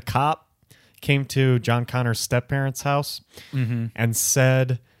when the cop came to John Connor's step-parents' house and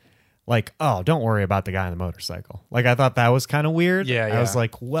said, like, oh, don't worry about the guy on the motorcycle. Like, I thought that was kind of weird. Yeah, I was yeah.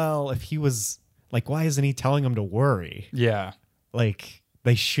 like, well, if he was, like, why isn't he telling him to worry? Yeah. Like,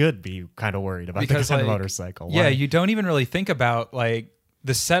 they should be kind of worried about Because the guy on the like, motorcycle. Yeah, Why? you don't even really think about like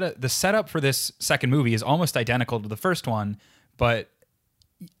the setup for this second movie is almost identical to the first one, but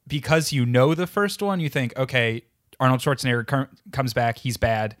because you know the first one, you think, okay, Arnold Schwarzenegger comes back, he's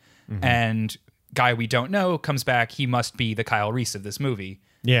bad, and guy we don't know comes back, he must be the Kyle Reese of this movie.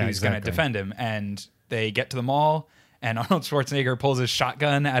 Yeah, who's going to exactly. defend him. And they get to the mall, and Arnold Schwarzenegger pulls his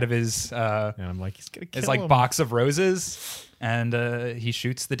shotgun out of his And I'm like, he's going to kill his like him. box of roses, and he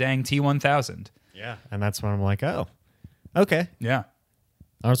shoots the dang T-1000. Yeah. And that's when I'm like, oh, okay. Yeah.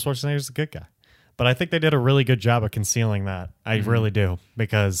 Arnold Schwarzenegger's a good guy. But I think they did a really good job of concealing that. I really do,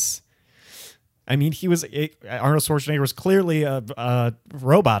 because I mean, Arnold Schwarzenegger was clearly a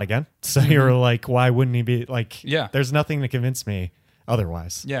robot again. So you're like, why wouldn't he be like? Yeah. There's nothing to convince me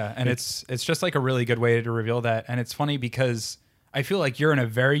otherwise. Yeah, and it's just like a really good way to reveal that. And it's funny because I feel like you're in a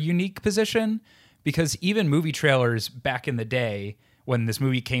very unique position, because even movie trailers back in the day when this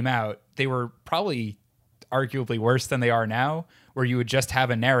movie came out, they were probably arguably worse than they are now, where you would just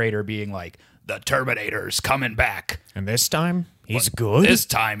have a narrator being like, the Terminator's coming back. And this time, he's good. This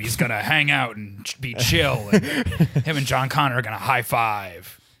time he's going to hang out and be chill. And him and John Connor are going to high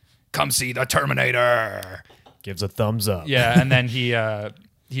five. Come see the Terminator. Gives a thumbs up. Yeah, and then he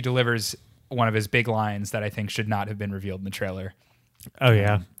delivers one of his big lines that I think should not have been revealed in the trailer. Oh,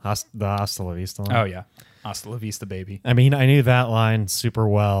 yeah. The Hasta La Vista line. Oh, yeah. Hasta la vista, baby. I mean, I knew that line super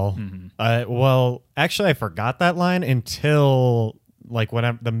well. Mm-hmm. Well, actually, I forgot that line until like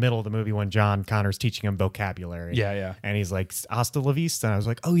the middle of the movie when John Connor's teaching him vocabulary. Yeah. And he's like, hasta la vista. And I was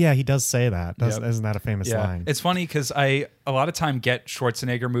like, oh, yeah, he does say that. Yep. Isn't that a famous Yeah. line? It's funny because I a lot of time get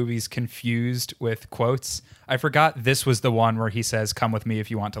Schwarzenegger movies confused with quotes. I forgot this was the one where he says, come with me if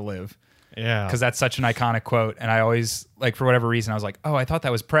you want to live. Yeah. Because that's such an iconic quote. And I always, like, for whatever reason, I was like, oh, I thought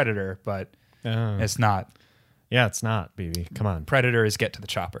that was Predator, but it's not. Yeah, it's not, BB. Come on. Predator is get to the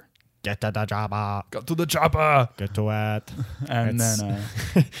chopper. Get to the chopper. Go to the chopper. Get to it. And then,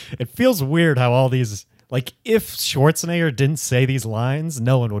 It feels weird how all these, like, if Schwarzenegger didn't say these lines,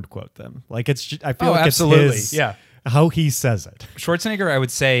 no one would quote them. Like, I feel like absolutely. it's his, Yeah. how he says it. Schwarzenegger, I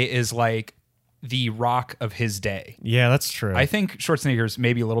would say, is like the Rock of his day. Yeah, that's true. I think Schwarzenegger's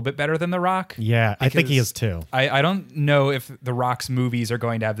maybe a little bit better than The Rock. Yeah, I think he because is too. I don't know if The Rock's movies are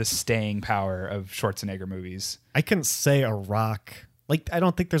going to have the staying power of Schwarzenegger movies. I couldn't say a Rock. Like, I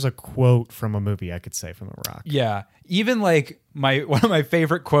don't think there's a quote from a movie I could say from The Rock. Yeah. Even like one of my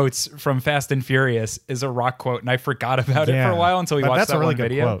favorite quotes from Fast and Furious is a Rock quote, and I forgot about it for a while until we watched that's that a really one good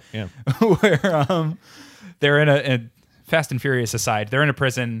video. quote. Yeah. Where they're in a Fast and Furious aside, they're in a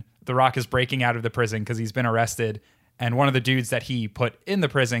prison. The Rock is breaking out of the prison because he's been arrested, and one of the dudes that he put in the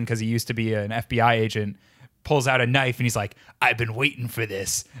prison because he used to be an FBI agent pulls out a knife and he's like, I've been waiting for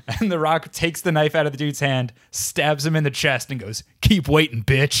this. And The Rock takes the knife out of the dude's hand, stabs him in the chest, and goes, keep waiting,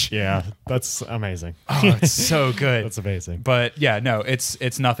 bitch. Yeah, that's amazing. Oh, it's so good. That's amazing. But yeah, no,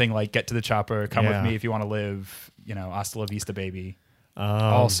 it's nothing like get to the chopper, come Yeah. with me if you want to live, hasta la vista, baby.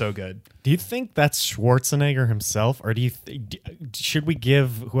 All so good. Do you think that's Schwarzenegger himself, or do you should we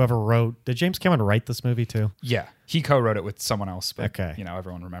give whoever wrote? Did James Cameron write this movie too? Yeah, he co-wrote it with someone else, but Okay.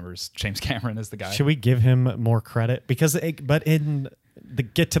 everyone remembers James Cameron as the guy. Should we give him more credit? Because, but in the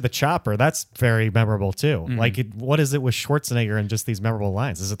Get to the Chopper, that's very memorable too. Like, what is it with Schwarzenegger and just these memorable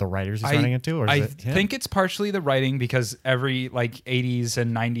lines? Is it the writers he's running into, or is it him? think it's partially the writing, because every like 80s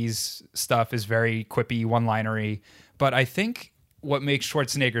and 90s stuff is very quippy, one-linery. But I think what makes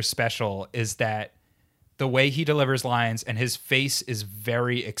Schwarzenegger special is that the way he delivers lines and his face is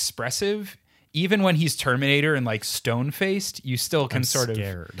very expressive. Even when he's Terminator and like stone-faced, you still can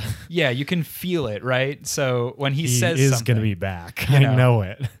scared. Yeah, you can feel it, right? So when he He says is something, going to be back. you I know. know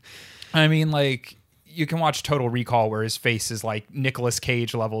it. I mean, like, you can watch Total Recall where his face is like Nicolas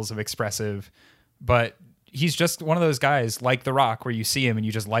Cage levels of expressive, but he's just one of those guys like The Rock where you see him and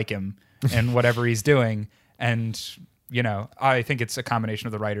you just like him and whatever he's doing. And, I think it's a combination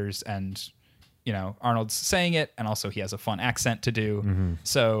of the writers and, Arnold's saying it, and also he has a fun accent to do.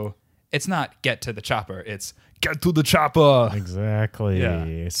 So it's not get to the chopper, it's get to the chopper. Exactly.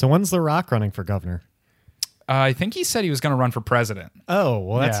 Yeah. So when's The Rock running for governor? I think he said he was going to run for president. Oh,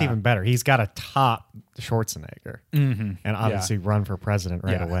 well, that's Yeah. even better. He's got to top Schwarzenegger and obviously run for president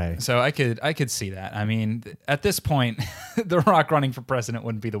right away. So I could see that. I mean, at this point, The Rock running for president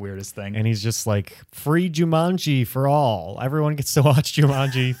wouldn't be the weirdest thing. And he's just like, free Jumanji for all. Everyone gets to watch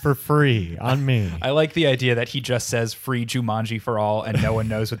Jumanji for free on me. I like the idea that he just says free Jumanji for all and no one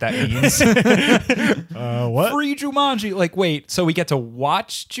knows what that means. What? Free Jumanji. Like, wait, so we get to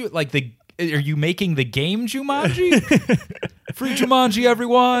watch are you making the game Jumanji? Free Jumanji,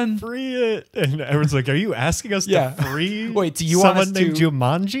 everyone. Free it. And everyone's like, are you asking us Yeah. to free Wait, do you want someone us named to-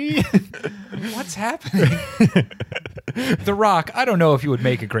 Jumanji? What's happening? The Rock, I don't know if he would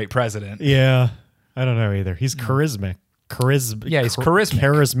make a great president. Yeah. I don't know either. He's charismatic. Yeah, he's charismatic.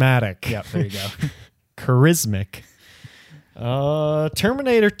 Charismatic. Yeah, there you go. Charismatic.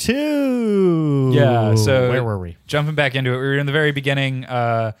 Terminator 2. Yeah, so where were we? Jumping back into it, we were in the very beginning.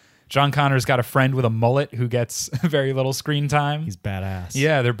 John Connor's got a friend with a mullet who gets very little screen time. He's badass.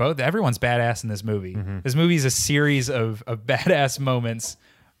 Yeah, everyone's badass in this movie. This movie is a series of badass moments.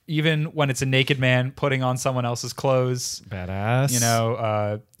 even when it's a naked man putting on someone else's clothes. Badass. You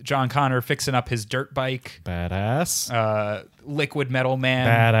know, John Connor fixing up his dirt bike. Badass. Liquid Metal Man.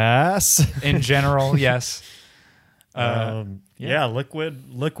 Badass. In general, yes. Yeah,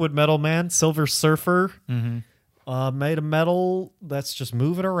 liquid metal man, Silver Surfer. Made of metal that's just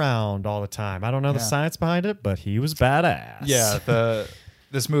moving around all the time. I don't know the science behind it, but he was badass. Yeah,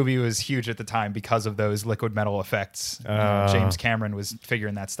 this movie was huge at the time because of those liquid metal effects. James Cameron was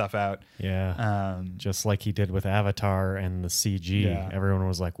figuring that stuff out. Yeah. Just like he did with Avatar and the CG. Yeah. Everyone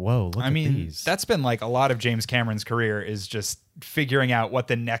was like, whoa, look at these. That's been like a lot of James Cameron's career is just figuring out what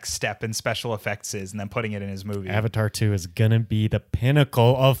the next step in special effects is and then putting it in his movie. Avatar 2 is going to be the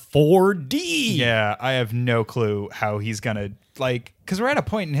pinnacle of 4D. Yeah, I have no clue how he's going to, like, because we're at a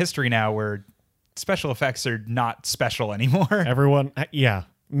point in history now where special effects are not special anymore. Everyone, yeah.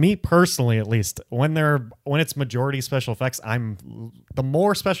 Me personally, at least, when it's majority special effects, the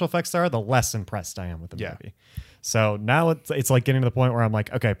more special effects there are, the less impressed I am with the movie. So now it's like getting to the point where I'm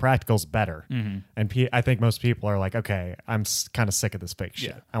like, okay, practical's better, and I think most people are like, okay, I'm kind of sick of this fake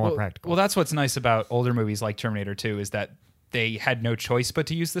shit. I want practical. Well, that's what's nice about older movies like Terminator 2 is that they had no choice but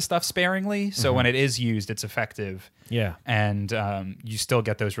to use the stuff sparingly. So when it is used, it's effective. Yeah, and you still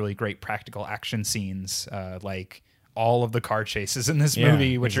get those really great practical action scenes, like all of the car chases in this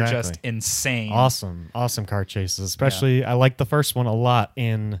movie, which are just insane. Awesome car chases. Especially, I like the first one a lot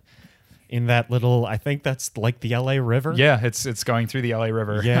in that little, I think that's like the LA River. Yeah, it's going through the LA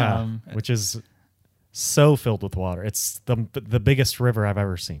River. Yeah, which is so filled with water. It's the biggest river I've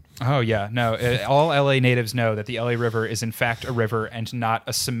ever seen. Oh, yeah. No, all LA natives know that the LA River is in fact a river and not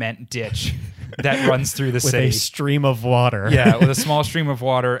a cement ditch that runs through the with city. A stream of water. Yeah, with a small stream of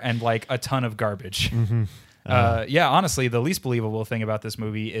water and like a ton of garbage. Yeah, honestly, the least believable thing about this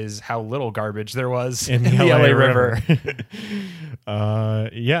movie is how little garbage there was in the LA River.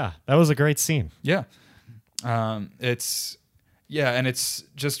 Yeah, that was a great scene. Yeah. And it's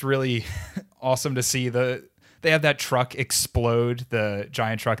just really awesome to see they have that truck explode, the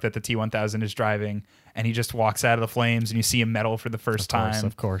giant truck that the T-1000 is driving, and he just walks out of the flames and you see him metal for the first time.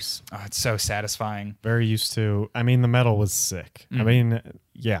 Of course. Oh, it's so satisfying. Very used to, I mean, the metal was sick. I mean,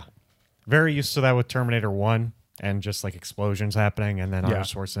 yeah. Very used to that with Terminator 1 and just like explosions happening, and then Arnold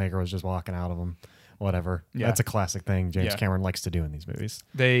Schwarzenegger was just walking out of them. Whatever. Yeah. That's a classic thing James Cameron likes to do in these movies.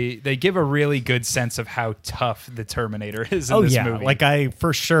 They give a really good sense of how tough the Terminator is in this movie. Like I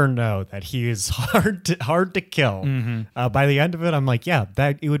for sure know that he is hard to kill. By the end of it, I'm like, yeah,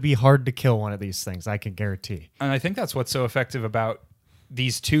 that it would be hard to kill one of these things. I can guarantee. And I think that's what's so effective about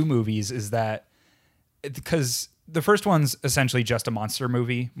these two movies is that because the first one's essentially just a monster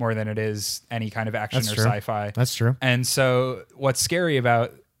movie more than it is any kind of action or sci-fi. That's true. And so what's scary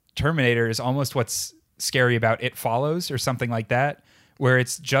about Terminator is almost what's scary about It Follows or something like that, where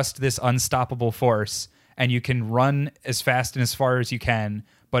it's just this unstoppable force and you can run as fast and as far as you can,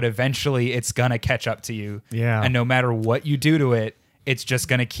 but eventually it's gonna catch up to you. Yeah. And no matter what you do to it, it's just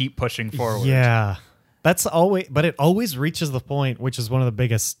gonna keep pushing forward. Yeah. But it always reaches the point, which is one of the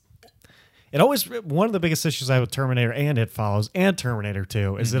biggest issues I have with Terminator and It Follows and Terminator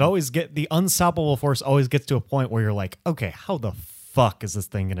 2 is the unstoppable force always gets to a point where you're like, okay, how the fuck is this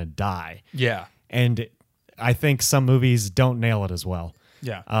thing gonna die? Yeah. And I think some movies don't nail it as well.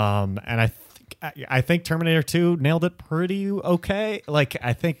 Yeah. And I think Terminator 2 nailed it pretty okay. Like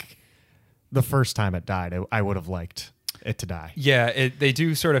I think the first time it died, I would have liked it to die. Yeah, they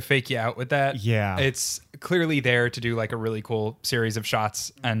do sort of fake you out with that. Yeah. It's clearly there to do like a really cool series of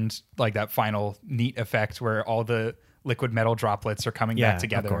shots and like that final neat effect where all the liquid metal droplets are coming back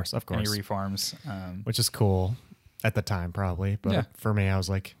together. Of course. And he reforms. Which is cool at the time probably. But for me, I was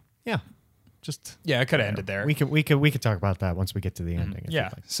like, yeah. It could have ended there. We could talk about that once we get to the ending. Yeah.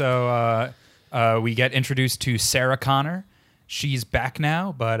 So we get introduced to Sarah Connor. She's back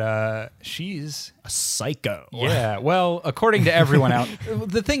now, but she's a psycho. Yeah. Well, according to everyone else,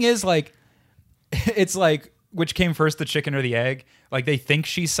 the thing is, like, it's like which came first, the chicken or the egg? Like they think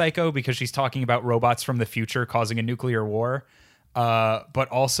she's psycho because she's talking about robots from the future causing a nuclear war. But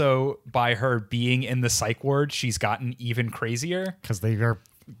also by her being in the psych ward, she's gotten even crazier because they are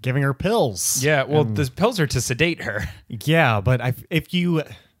giving her pills. Yeah, well, the pills are to sedate her. Yeah, but if you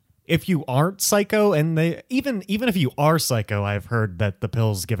aren't psycho, and even if you are psycho, I've heard that the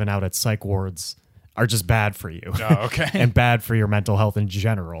pills given out at psych wards are just bad for you. Oh, okay. And bad for your mental health in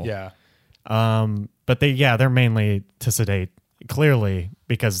general. Yeah. But they're mainly to sedate, clearly,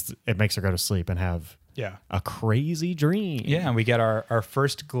 because it makes her go to sleep and have Yeah. A crazy dream. Yeah, and we get our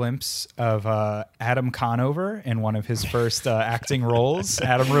first glimpse of Adam Conover in one of his first acting roles.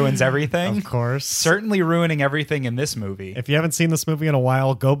 Adam ruins everything. Of course. Certainly ruining everything in this movie. If you haven't seen this movie in a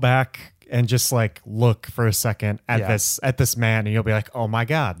while, go back and just like look for a second at this man, and you'll be like, "Oh my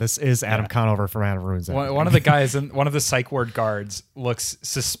God, this is Adam Conover from Adam Ruins Everything." One of the guys, one of the psych ward guards, looks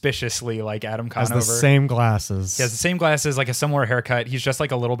suspiciously like Adam Conover. Has the same glasses. He has the same glasses, like a similar haircut. He's just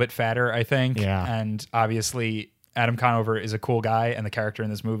like a little bit fatter, I think. Yeah. And obviously, Adam Conover is a cool guy, and the character in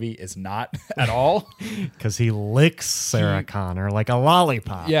this movie is not at all. Because he licks Sarah Connor like a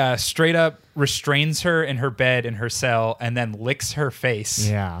lollipop. Yeah, straight up restrains her in her bed in her cell, and then licks her face.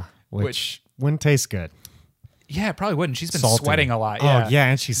 Yeah. Which wouldn't taste good. Yeah, it probably wouldn't. She's been Salty. sweating a lot. Oh, yeah,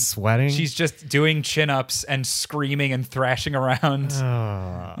 and she's sweating. She's just doing chin-ups and screaming and thrashing around.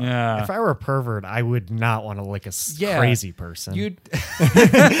 Yeah. If I were a pervert, I would not want to lick a crazy person. You'd.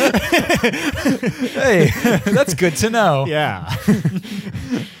 Hey, that's good to know. Yeah.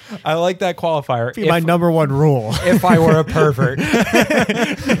 I like that qualifier. Be my number one rule. If I were a pervert,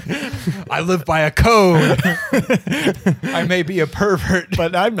 I live by a code. I may be a pervert,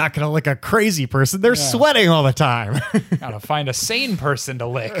 But I'm not going to lick a crazy person. They're sweating all the time. gotta find a sane person to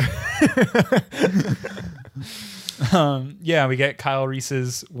lick. Yeah, we get Kyle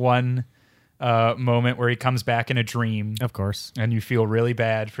Reese's one moment where he comes back in a dream, Of course. and you feel really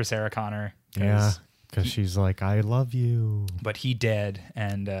bad for Sarah Connor. Yeah. Because she's like, I love you. But he dead,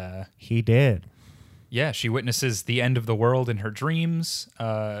 and He did. yeah, she witnesses the end of the world in her dreams,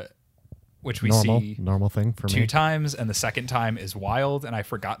 which we Normal. see Normal thing for two me. times, and the second time is wild, and I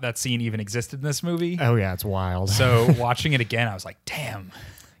forgot that scene even existed in this movie. Oh, yeah. It's wild. So watching it again, I was like, damn.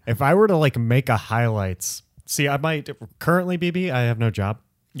 If I were to like make a highlights, see, I might currently, BB, I have no job.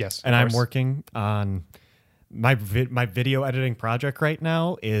 Yes. And of I'm course. working on my video editing project right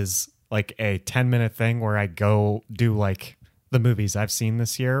now is like a 10-minute thing where I go do like the movies I've seen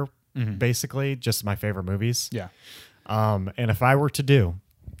this year, basically just my favorite movies. Yeah. And if I were to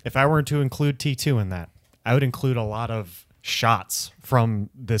include T2 in that, I would include a lot of shots from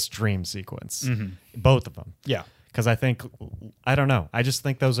this dream sequence, both of them. Yeah. Because I don't know. I just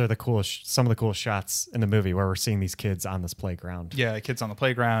think those are the coolest, some of the coolest shots in the movie where we're seeing these kids on this playground. Yeah, kids on the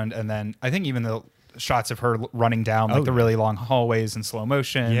playground, and then I think even the shots of her running down like the really long hallways in slow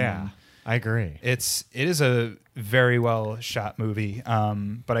motion. Yeah, I agree. It is a very well shot movie.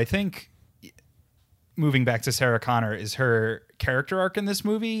 But I think moving back to Sarah Connor, is her character arc in this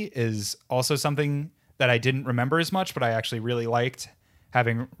movie is also something that I didn't remember as much, but I actually really liked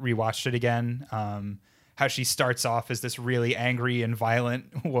having rewatched it again. How she starts off as this really angry and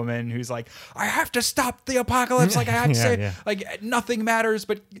violent woman who's like, I have to stop the apocalypse. Like I have to say, like nothing matters.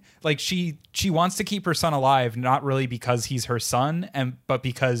 But like she wants to keep her son alive, not really because he's her son, but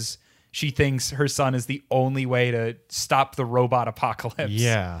because she thinks her son is the only way to stop the robot apocalypse.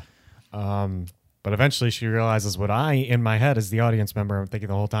 Yeah. But eventually she realizes what I, in my head as the audience member, I'm thinking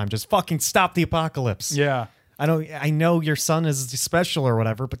the whole time, just fucking stop the apocalypse. Yeah. I know your son is special or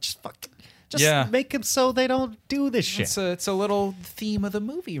whatever, but just make him so they don't do this shit. It's a little theme of the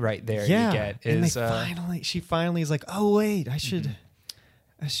movie right there. Yeah. You get And is she finally is like, oh wait, I should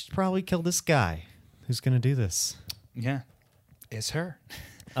probably kill this guy who's gonna do this. yeah, is her.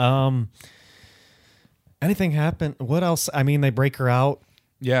 Anything happen? What else? I mean, they break her out.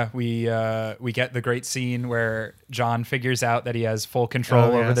 Yeah, we get the great scene where John figures out that he has full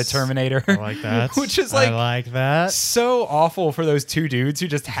control over the Terminator. I like that. Which is I like that. so awful for those two dudes who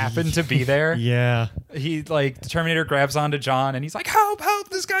just happen to be there. Yeah. He the Terminator grabs onto John and he's like, help,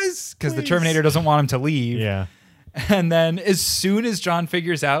 this guy's, because the Please. Terminator doesn't want him to leave. Yeah. And then as soon as John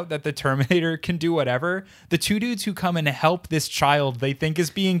figures out that the Terminator can do whatever, the two dudes who come and help this child they think is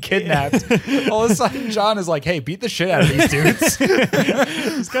being kidnapped, all of a sudden John is like, hey, beat the shit out of these dudes.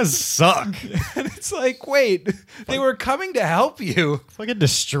 These guys suck. And it's like, wait, they were coming to help you. Fucking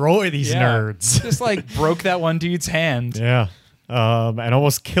destroy these nerds. Just like broke that one dude's hand. Yeah. And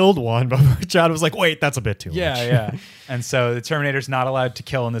almost killed one, but John was like, wait, that's a bit too much. Yeah. And so the Terminator's not allowed to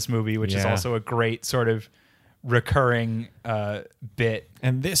kill in this movie, which is also a great sort of recurring bit.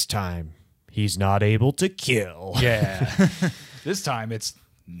 And this time, he's not able to kill. Yeah. This time it's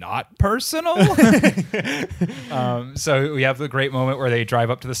not personal. So we have the great moment where they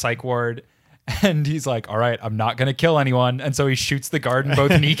drive up to the psych ward and he's like, all right, I'm not going to kill anyone. And so he shoots the guard in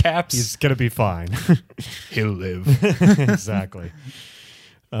both kneecaps. He's going to be fine. He'll live. Exactly.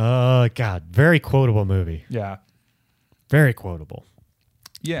 God, very quotable movie. Yeah. Very quotable.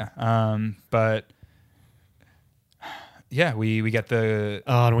 Yeah. But yeah, we get the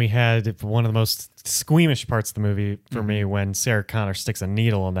Oh, and we had one of the most squeamish parts of the movie for me when Sarah Connor sticks a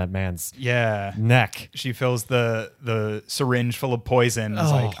needle in that man's neck. She fills the syringe full of poison. It's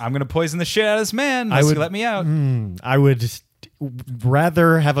Oh. like, I'm gonna poison the shit out of this man unless you let me out. I would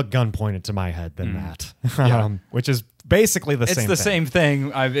rather have a gun pointed to my head than that, which is basically the It's same the thing. same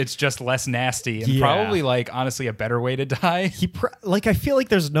thing. It's just less nasty and Yeah. probably like honestly a better way to die. I feel like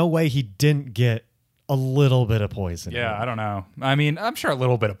there's no way he didn't get a little bit of poison. Yeah, I don't know. I mean, I'm sure a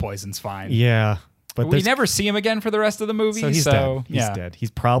little bit of poison's fine. Yeah. But we there's- never see him again for the rest of the movie. So he's dead. He's yeah. dead.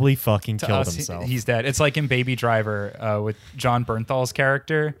 He's probably fucking To killed us, himself. he's dead. It's like in Baby Driver with John Bernthal's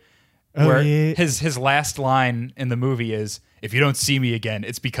character, Oh, where yeah. his last line in the movie is, "If you don't see me again,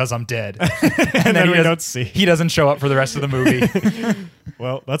 it's because I'm dead." and then he we does- don't see. He doesn't show up for the rest of the movie.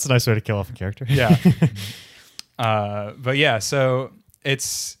 Well, that's a nice way to kill off a character. Yeah. But yeah, so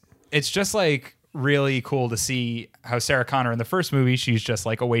it's just like really cool to see how Sarah Connor in the first movie, she's just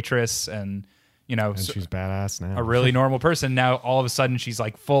like a waitress and, you know, And she's badass now. a really normal person. Now all of a sudden she's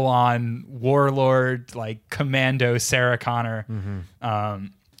like full on warlord, like commando Sarah Connor,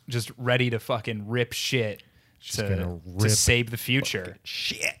 just ready to fucking rip shit gonna to rip save the future.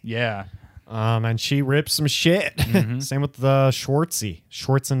 shit. Yeah. And she rips some shit. Same with the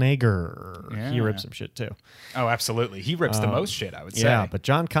Schwarzenegger. He Yeah. rips some shit too. Oh, absolutely. He rips the most shit, I would say. Yeah, but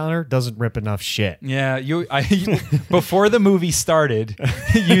John Connor doesn't rip enough shit. Yeah, before the movie started,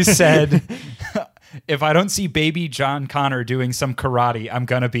 you said, if I don't see baby John Connor doing some karate, I'm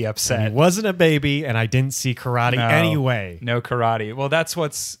gonna be He upset. wasn't a baby, and I didn't see karate No, anyway. no karate. Well, that's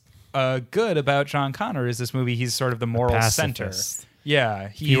what's good about John Connor is this movie. He's sort of the moral center. Pacifist. Yeah,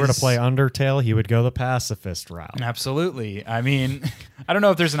 If he were to play Undertale, he would go the pacifist route. Absolutely. I mean, I don't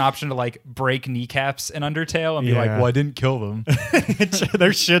know if there's an option to like break kneecaps in Undertale and be like, Yeah. well, I didn't kill them.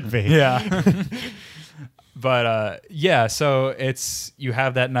 There should be. Yeah. But yeah, so you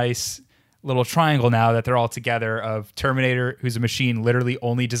have that nice little triangle now that they're all together of Terminator, who's a machine literally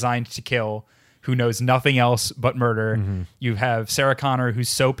only designed to kill, who knows nothing else but murder. You have Sarah Connor, who's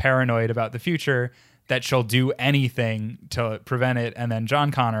so paranoid about the future that she'll do anything to prevent it. And then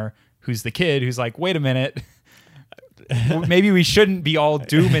John Connor, who's the kid, who's like, wait a minute. Maybe we shouldn't be all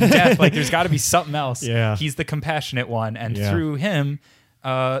doom and death. Like, there's got to be something else. Yeah. He's the compassionate one. And Yeah. through him,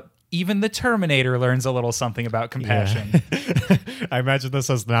 even the Terminator learns a little something about compassion. I imagine this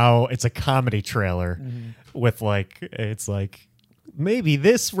as now it's a comedy trailer with it's like maybe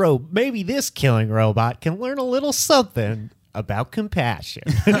this killing robot can learn a little something about compassion.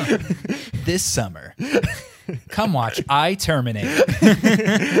 This summer, come watch I Terminate.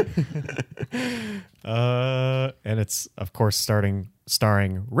 And it's of course starring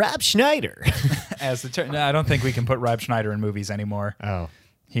Rob Schneider. As no, I don't think we can put Rob Schneider in movies anymore. Oh,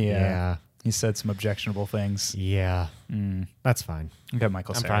 He said some objectionable things. yeah, that's fine. You got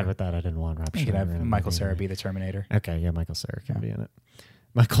Michael I'm Cera. fine with that. I didn't want Rob You Schneider. could have in a Michael movie. Cera be the Terminator. Okay, yeah, Michael Cera can be in it.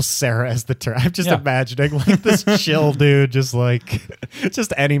 Michael Cera as the I'm just Yeah. imagining like this chill dude, just like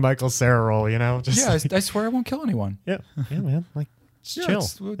just any Michael Cera role, you know? Just Yeah, like- I swear I won't kill anyone. yeah, man. Like it's Yeah, chill.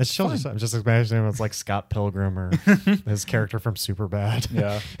 it's It's chill. fine. I'm just imagining him as like Scott Pilgrim or his character from Superbad.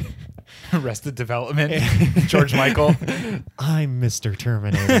 Yeah. Arrested Development. George Michael. I'm Mr.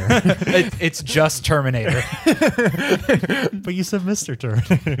 Terminator. It's just Terminator. But you said Mr.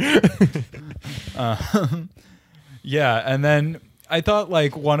 Terminator. Yeah, and then I thought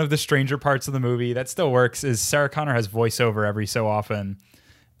like one of the stranger parts of the movie that still works is Sarah Connor has voiceover every so often.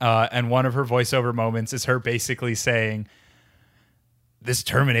 And one of her voiceover moments is her basically saying, "This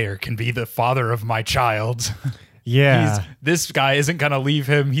Terminator can be the father of my child." Yeah. This guy isn't going to leave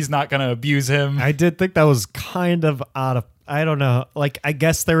him. He's not going to abuse him. I did think that was kind of out of I don't know. Like I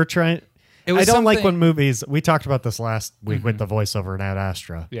guess they were trying It was I don't like something- when movies we talked about this last week with the voiceover in Ad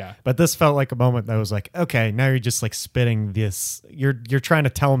Astra. Yeah. But this felt like a moment that was like, okay, now you're just like spitting this you're trying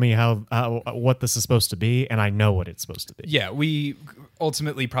to tell me how what this is supposed to be, and I know what it's supposed to be. Yeah, we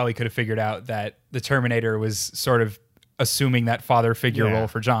ultimately probably could have figured out that the Terminator was sort of assuming that father figure Yeah. role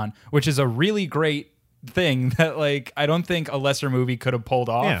for John, which is a really great thing that like I don't think a lesser movie could have pulled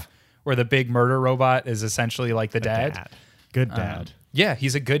off, Yeah. where the big murder robot is essentially like the dad. Good dad. Yeah,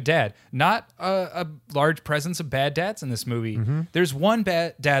 he's a good dad. Not a large presence of bad dads in this movie. There's one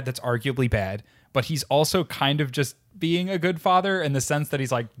bad dad that's arguably bad, but he's also kind of just being a good father in the sense that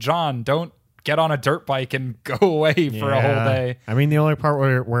he's like, John, don't get on a dirt bike and go away for a whole Yeah. day. I mean, the only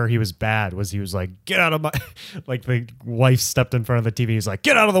part where he was bad was he was like, get out of my like the wife stepped in front of the TV. He's like,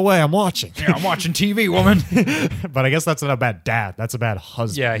 get out of the way, I'm watching. Yeah, I'm watching TV, woman. But I guess that's not a bad dad. That's a bad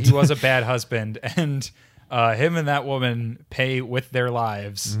husband. Yeah, he was a bad husband, and him and that woman pay with their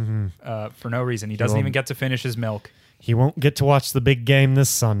lives for no reason. He doesn't Well, even get to finish his milk. He won't get to watch the big game this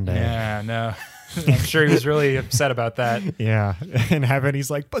Sunday. Yeah, no. I'm sure he was really upset about that. Yeah. And he's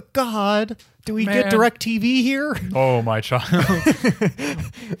like, but God, do we get Man. DirecTV here? Oh, my child.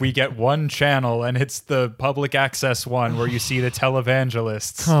 We get one channel, and it's the public access one where you see the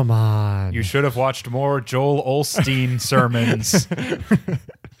televangelists. Come on. You should have watched more Joel Osteen sermons.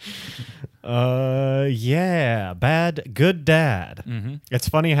 Yeah, good dad. Mm-hmm. It's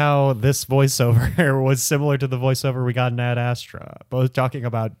funny how this voiceover was similar to the voiceover we got in Ad Astra, both talking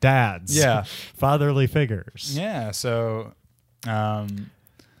about dads, Yeah. fatherly figures. Yeah, so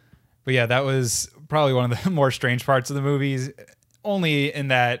but yeah, that was probably one of the more strange parts of the movies, only in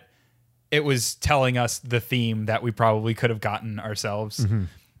that it was telling us the theme that we probably could have gotten ourselves. Mm-hmm.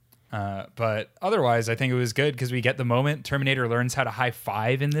 But otherwise, I think it was good because we get the moment Terminator learns how to high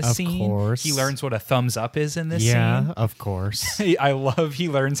five in this Of scene. course. He learns what a thumbs up is in this Yeah, scene. of course. I love he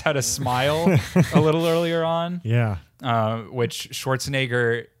learns how to smile a little earlier on, Yeah, which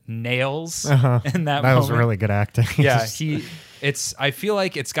Schwarzenegger nails in that that moment. was really good acting. Yeah, I feel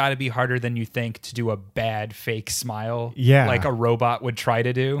like it's got to be harder than you think to do a bad fake smile. Yeah. Like a robot would try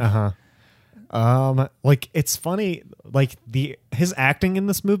to do. Like it's funny, like his acting in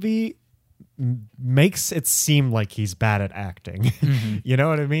this movie makes it seem like he's bad at acting. You know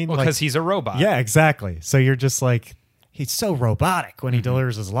what I mean? Well, Like, because he's a robot. yeah, exactly. So you're just like, he's so robotic when he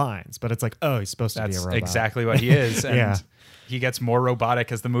delivers his lines, but it's like, oh, he's supposed to be a That's robot. exactly what he is. And Yeah. he gets more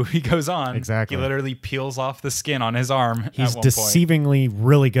robotic as the movie goes on. Exactly. He literally peels off the skin on his arm. He's at one point. deceivingly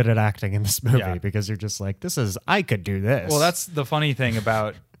really good at acting in this movie Yeah. because you're just like, I could do this. Well, that's the funny thing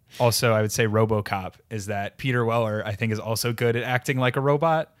about also, I would say RoboCop is that Peter Weller, I think, is also good at acting like a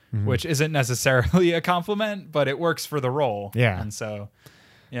robot, which isn't necessarily a compliment, but it works for the role. Yeah. And so,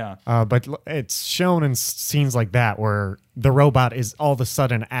 yeah. But it's shown in scenes like that where the robot is all of a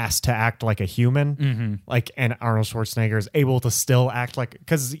sudden asked to act like a human, like, and Arnold Schwarzenegger is able to still act like,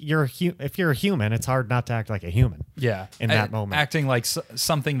 because if you're a human, it's hard not to act like a human. Yeah. In that moment. Acting like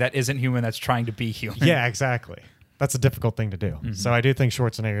something that isn't human that's trying to be human. Yeah, exactly. That's a difficult thing to do. So I do think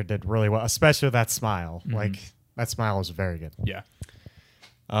Schwarzenegger did really well, especially with that smile. Like, that smile was very good. Yeah.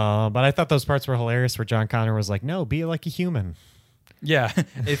 But I thought those parts were hilarious where John Connor was like, no, be like a human. Yeah.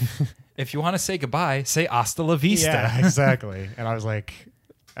 If you want to say goodbye, say hasta la vista. Yeah, exactly. And I was like,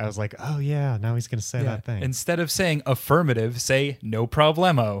 oh yeah, now he's gonna say that thing. Instead of saying affirmative, say no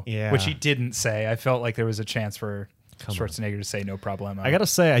problemo. Yeah. Which he didn't say. I felt like there was a chance for Come Schwarzenegger to say no problemo. I gotta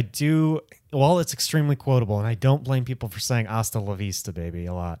say, I do. While it's extremely quotable, and I don't blame people for saying "hasta la vista, baby"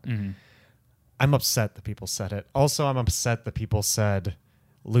 a lot. I'm upset that people said it. Also, I'm upset that people said,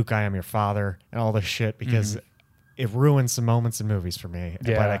 "Luke, I am your father," and all this shit because it ruins some moments in movies for me.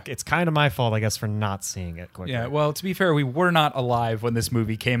 Yeah. But it's kind of my fault, I guess, for not seeing it quicker. Yeah, well, to be fair, we were not alive when this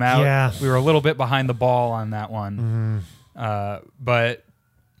movie came out. Yeah. We were a little bit behind the ball on that one. But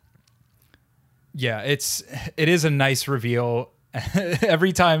yeah, it is a nice reveal.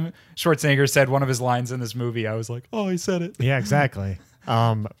 Every time Schwarzenegger said one of his lines in this movie, I was like, oh, he said it. Yeah, exactly.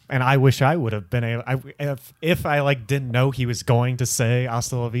 And I wish I would have been able. If I like didn't know he was going to say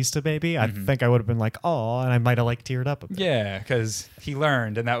 "hasta la vista, baby," I think I would have been like, "Oh," and I might have like teared up a bit. Yeah, because he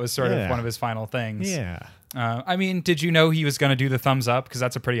learned, and that was sort of one of his final things. Yeah. I mean, did you know he was going to do the thumbs up? Because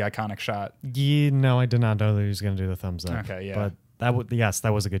that's a pretty iconic shot. Yeah, no, I did not know that he was going to do the thumbs up. Okay, yeah. But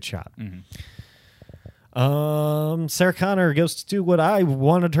that was a good shot. Sarah Connor goes to do what I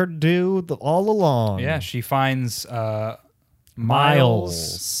wanted her to do all along. Yeah, she finds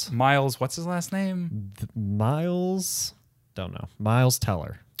Miles. Miles, what's his last name? Miles? Don't know. Miles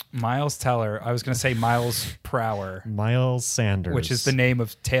Teller. Miles Teller. I was going to say Miles Prower, Miles Sanders. which is the name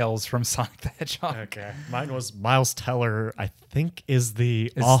of Tails from Sonic the Hedgehog. Okay. Mine was Miles Teller, I think, is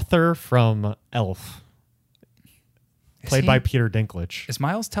the author from Elf. Played by Peter Dinklage. Is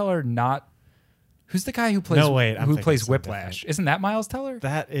Miles Teller not? Who's the guy who plays? No, wait, I'm who thinking plays something Whiplash? different. Isn't that Miles Teller?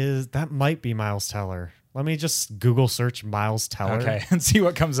 That might be Miles Teller. Let me just Google search Miles Teller. Okay, and see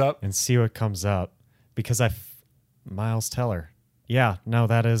what comes up. And see what comes up. Because Miles Teller. Yeah, no,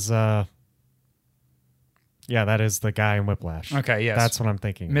 that is that is the guy in Whiplash. Okay, yes. That's what I'm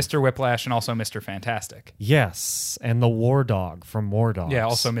thinking. of. Mr. Whiplash and also Mr. Fantastic. Yes, and the War Dog from War Dogs. Yeah,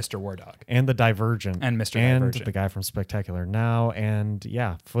 also Mr. War Dog. And the Divergent. And Mr. And Divergent. the guy from Spectacular Now. And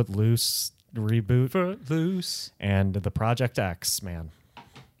yeah, Footloose reboot. Footloose. And the Project X, man.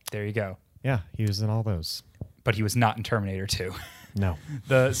 There you go. Yeah, he was in all those. But he was not in Terminator 2. No.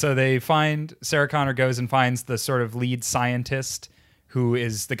 So they find, Sarah Connor goes and finds the sort of lead scientist who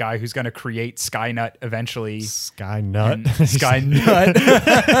is the guy who's going to create Skynet eventually. Skynet. Skynet.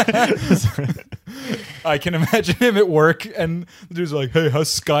 I can imagine him at work, and the dude's like, "Hey, how's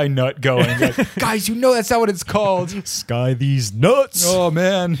Skynet going?" He's like, guys, you know that's not what it's called. Sky these nuts. Oh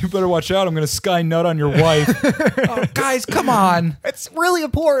man, you better watch out. I'm gonna Skynet on your wife. Oh, guys, come on. It's really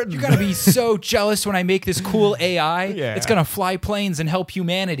important. You gotta be so jealous when I make this cool AI. Yeah. It's gonna fly planes and help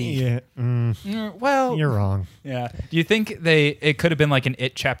humanity. Yeah, Well, you're wrong. yeah. Do you think it could have been like an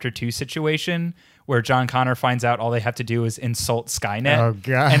It Chapter 2 situation where John Connor finds out all they have to do is insult Skynet, Oh,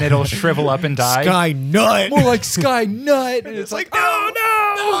 God. and it'll shrivel up and die? Sky nut. More like Skynet. And it's like, oh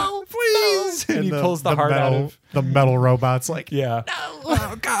no, please. And he pulls the heart out metal, of... the metal robot's like, Yeah.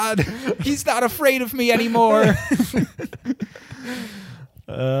 Oh, God. He's not afraid of me anymore.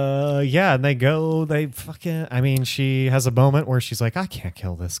 yeah, and they fucking, I mean, she has a moment where she's like, I can't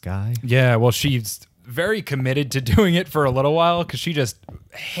kill this guy. Yeah, well, she's very committed to doing it for a little while because she just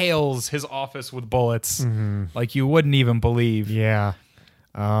hails his office with bullets like you wouldn't even believe. Yeah.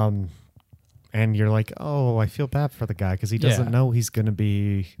 And you're like, oh, I feel bad for the guy because he doesn't Yeah. know he's going to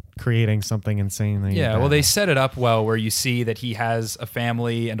be creating something insanely Yeah, bad. well, they set it up well where you see that he has a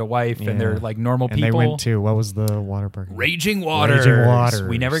family and a wife and they're like normal and people. they went to, what was the water park? Raging Waters. Raging Waters.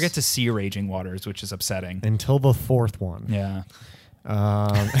 We never get to see Raging Waters, which is upsetting. Until the fourth one. Yeah.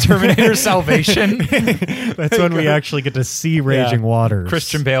 Um, Terminator Salvation. that's when we actually get to see Raging Waters.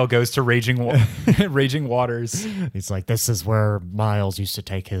 Christian Bale goes to Raging Waters. He's like, this is where Miles used to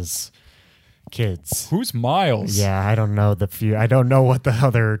take his kids. Who's Miles? Yeah, I don't know I don't know what the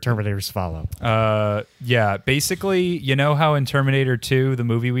other Terminators follow. Yeah, basically, you know how in Terminator 2, the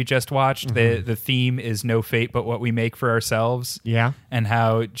movie we just watched, the theme is no fate but what we make for ourselves, Yeah, and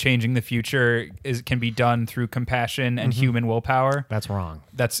how changing the future can be done through compassion and human willpower. that's wrong.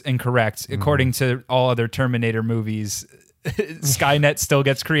 That's incorrect. According to all other Terminator movies, Skynet still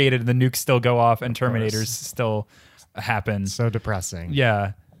gets created and the nukes still go off and Terminators still happen. So depressing.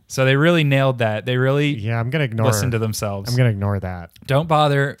 Yeah. So they really nailed that. They really Yeah, I'm gonna ignore. listened to themselves. I'm gonna ignore that. Don't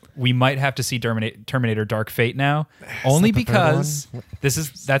bother. We might have to see Terminator Dark Fate now, only that the third because one?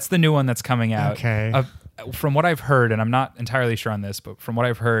 that's the new one that's coming out. Okay. From what I've heard, and I'm not entirely sure on this, but from what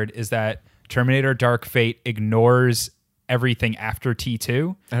I've heard is that Terminator Dark Fate ignores everything after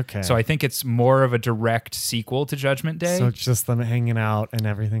T2. Okay. So I think it's more of a direct sequel to Judgment Day. So it's just them hanging out and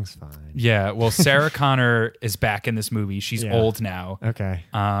everything's fine. Yeah. Well, Sarah Connor is back in this movie. She's Yeah. old now. Okay.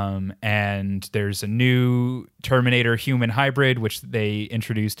 And there's a new Terminator human hybrid, which they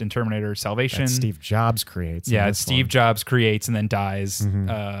introduced in Terminator Salvation. That Steve Jobs creates. in Yeah, this Steve one. Jobs creates and then dies.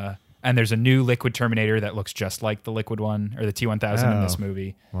 And there's a new Liquid Terminator that looks just like the Liquid one or the T-1000 in this Oh.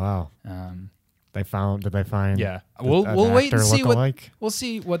 movie. Wow. Did they find? Yeah, an we'll wait and actor see what look-alike? we'll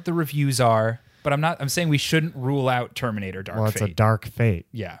see what the reviews are. But I'm saying we shouldn't rule out Terminator Dark Well, it's Fate. a dark fate,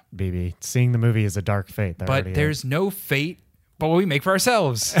 Yeah, BB. Seeing the movie is a dark fate. There already but is. there's no fate but what we make for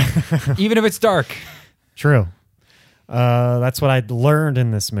ourselves, even if it's dark. True. That's what I learned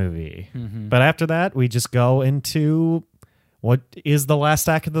in this movie. But after that, we just go into what is the last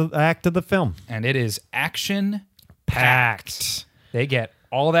act of the film. And it is action packed. They get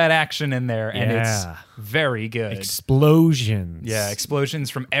all that action in there, and Yeah. it's very good. Explosions. Yeah, explosions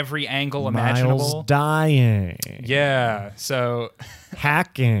from every angle Miles imaginable. dying. Yeah, so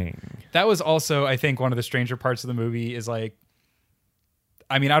Hacking. that was also, I think, one of the stranger parts of the movie is like,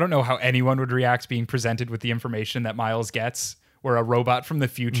 I mean, I don't know how anyone would react being presented with the information that Miles gets, where a robot from the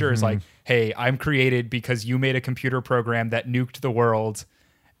future is like, hey, I'm created because you made a computer program that nuked the world,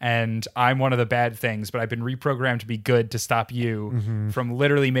 and I'm one of the bad things, but I've been reprogrammed to be good to stop you from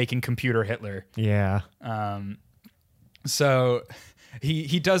literally making computer Hitler. Yeah. So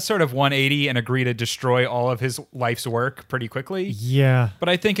he does sort of 180 and agree to destroy all of his life's work pretty quickly. Yeah. But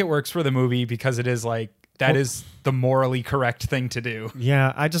I think it works for the movie because it is like, that is the morally correct thing to do.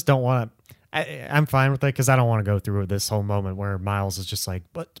 Yeah. I just don't want to. I'm fine with it because I don't want to go through this whole moment where Miles is just like,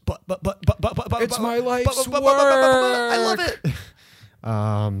 but, It's my life's I love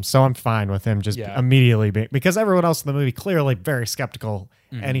it. So I'm fine with him just immediately because everyone else in the movie clearly very skeptical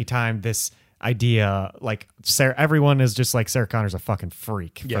anytime this idea, like everyone is just like Sarah Connor's a fucking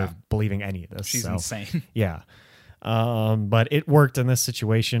freak for believing any of this. She's insane. Yeah. But it worked in this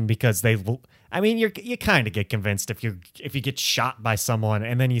situation because you kind of get convinced if you get shot by someone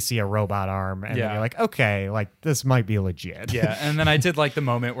and then you see a robot arm and then you're like, okay, like this might be legit. Yeah. And then I did like the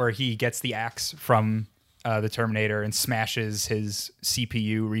moment where he gets the axe from the Terminator and smashes his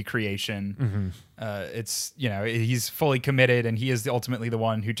CPU recreation. It's, he's fully committed and he is ultimately the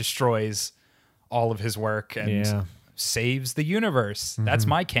one who destroys all of his work. And saves the universe. That's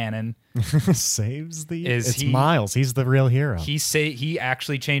my canon. Saves the. Is It's he- Miles. He's the real hero. He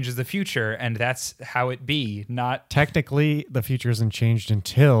actually changes the future, and that's how it be. Not Technically, the future isn't changed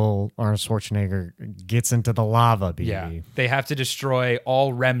until Arnold Schwarzenegger gets into the lava, baby. yeah. They have to destroy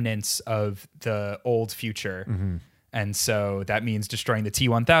all remnants of the old future. And so that means destroying the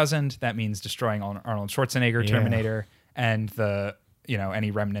T-1000. That means destroying Arnold Schwarzenegger, Yeah. Terminator, and the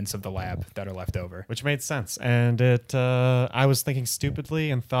any remnants of the lab that are left over. Which made sense. And it, I was thinking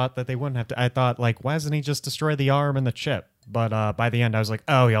stupidly and thought that they wouldn't have to. I thought, like, why doesn't he just destroy the arm and the chip? But by the end, I was like,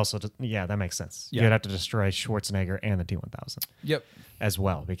 oh, he also, yeah, that makes sense. Yeah. You'd have to destroy Schwarzenegger and the T-1000 Yep. as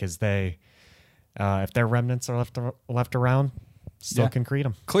well, because they, if their remnants are left around, still Yeah. can create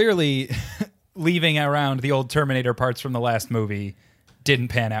them. Clearly, leaving around the old Terminator parts from the last movie didn't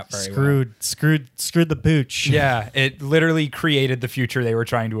pan out very well. Screwed the pooch. Yeah, it literally created the future they were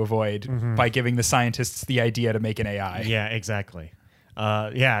trying to avoid by giving the scientists the idea to make an AI. Yeah, exactly.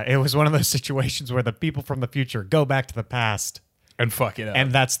 Yeah, it was one of those situations where the people from the future go back to the past, And fuck it up.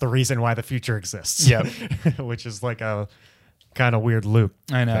 and that's the reason why the future exists. Yep. Which is like a kind of weird loop.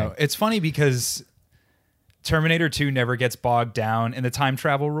 I know. thing. It's funny because Terminator 2 never gets bogged down in the time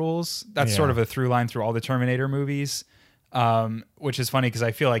travel rules. That's Yeah. sort of a through line through all the Terminator movies, which is funny because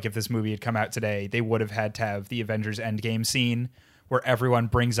I feel like if this movie had come out today, they would have had to have the Avengers Endgame scene where everyone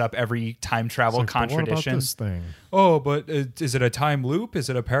brings up every time travel It's like, but what about contradiction. this thing? Oh, but is it a time loop? Is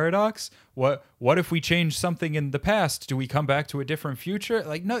it a paradox? What if we change something in the past? Do we come back to a different future?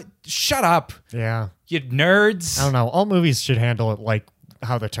 Like, no, shut up, Yeah. you nerds. I don't know. All movies should handle it like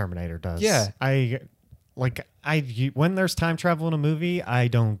how the Terminator does. Yeah. When there's time travel in a movie, I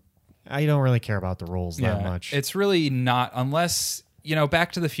don't really care about the rules that much. It's really not, unless,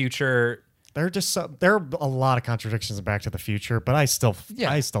 Back to the Future. There are a lot of contradictions in Back to the Future, but I still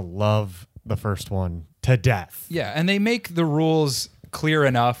love the first one to death. Yeah, and they make the rules clear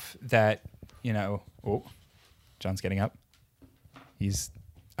enough that, oh, John's getting up. He's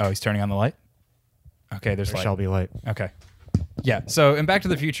turning on the light. Okay, there's There light. shall be light. Okay. Yeah, so in Back to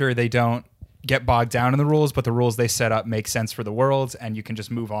the Future, they don't get bogged down in the rules, but the rules they set up make sense for the world, and you can just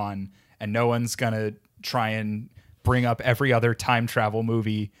move on, and no one's going to try and bring up every other time travel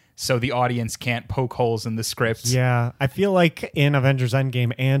movie so the audience can't poke holes in the script. Yeah, I feel like in Avengers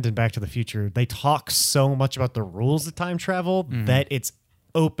Endgame and in Back to the Future, they talk so much about the rules of time travel that it's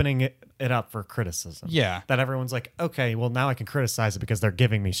opening it up for criticism. Yeah. That everyone's like, okay, well, now I can criticize it because they're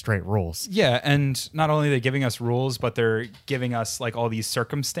giving me straight rules. Yeah, and not only are they giving us rules, but they're giving us like all these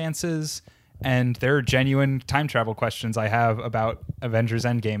circumstances, and there are genuine time travel questions I have about Avengers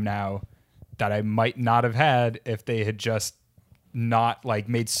Endgame now that I might not have had if they had just not like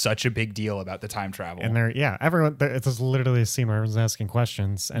made such a big deal about the time travel. And it's literally a scene where everyone's asking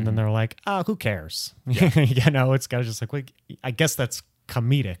questions, and then they're like, oh, who cares? Yeah. It's kind of just like, well, I guess that's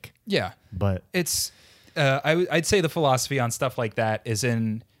comedic, yeah, but it's I'd say the philosophy on stuff like that is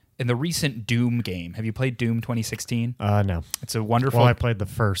in the recent Doom game. Have you played Doom 2016? no. It's a wonderful. Well, I played the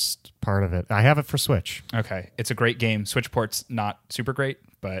first part of it. I have it for Switch. Okay, it's a great game. Switch port's not super great,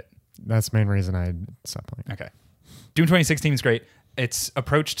 but That's the main reason I stopped playing. okay. Doom 2016 is great. Its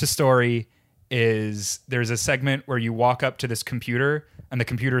approach to story is there's a segment where you walk up to this computer and the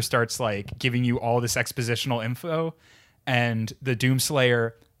computer starts like giving you all this expositional info, and the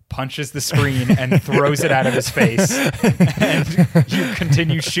Doomslayer punches the screen and throws it out of his face, and you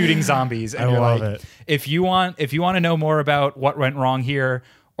continue shooting zombies. And I you're love like, it. if you want to know more about what went wrong here,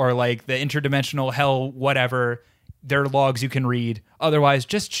 or like the interdimensional hell, whatever, there are logs you can read. Otherwise,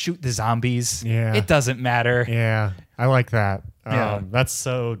 just shoot the zombies. Yeah. It doesn't matter. Yeah, I like that. Yeah. That's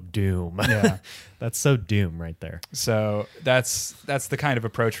so Doom. Yeah. That's so Doom right there. So that's the kind of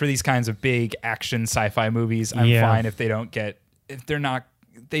approach for these kinds of big action sci-fi movies. I'm Yeah. fine if they don't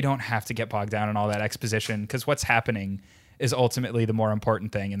have to get bogged down in all that exposition, because what's happening is ultimately the more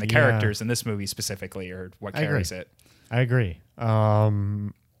important thing, and the Yeah. characters in this movie specifically are what I agree. carries it. I agree.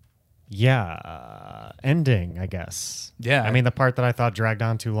 Ending, I guess. Yeah. I mean, the part that I thought dragged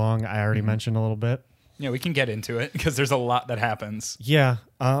on too long, I already mentioned a little bit. Yeah, we can get into it because there's a lot that happens. Yeah.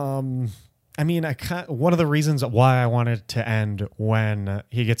 I mean, one of the reasons why I wanted to end when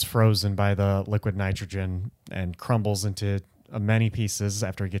he gets frozen by the liquid nitrogen and crumbles into many pieces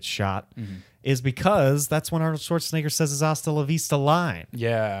after he gets shot is because that's when Arnold Schwarzenegger says his hasta la vista line.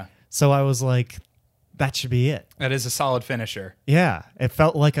 Yeah, So I was like, that should be it. that is a solid finisher. Yeah, it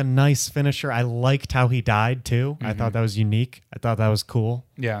felt like a nice finisher. I liked how he died too. I thought that was unique. I thought that was cool.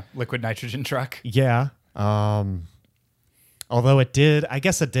 Yeah, liquid nitrogen truck. Yeah. Although I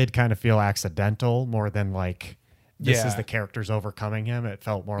guess it did kind of feel accidental more than like this is Yeah. the characters overcoming him. It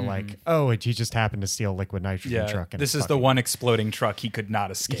felt more like, oh, he just happened to steal a liquid nitrogen Yeah, truck. And this it's is the fucking- one exploding truck he could not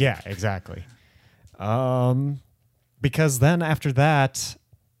escape. Yeah, exactly. Because then after that,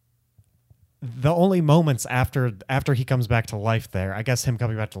 the only moments after he comes back to life there, I guess him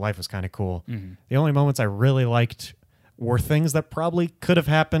coming back to life was kind of cool. The only moments I really liked were things that probably could have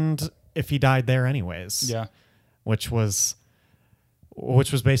happened if he died there anyways. Yeah. Which was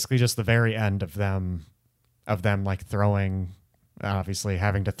basically just the very end of them like throwing, obviously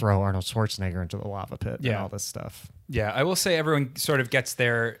having to throw Arnold Schwarzenegger into the lava pit and Yeah. all this stuff. Yeah, I will say everyone sort of gets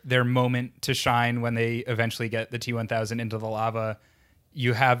their moment to shine when they eventually get the T-1000 into the lava.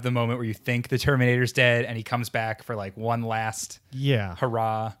 You have the moment where you think the Terminator's dead, and he comes back for like one last Yeah.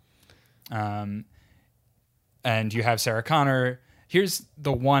 hurrah. And you have Sarah Connor. Here's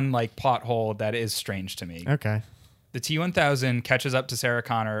the one like plot hole that is strange to me. Okay. The T-1000 catches up to Sarah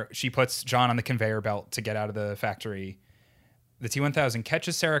Connor. She puts John on the conveyor belt to get out of the factory. The T-1000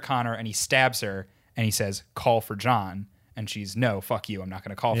 catches Sarah Connor and he stabs her and he says, "Call for John." And she's, "No, fuck you. I'm not going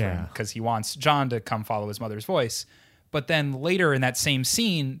to call for him," Yeah. because he wants John to come follow his mother's voice. But then later in that same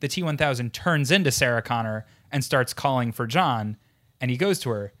scene, the T-1000 turns into Sarah Connor and starts calling for John, and he goes to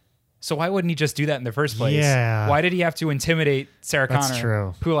her. So why wouldn't he just do that in the first place? Yeah. Why did he have to intimidate Sarah That's Connor,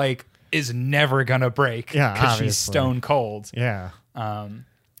 true. who like is never gonna break Yeah, because she's obviously. stone cold? Yeah.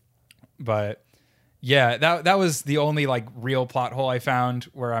 But yeah, that was the only like real plot hole I found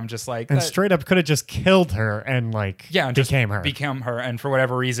where I'm just like, And that- straight up could have just killed her and like yeah, and just became her. become her. And for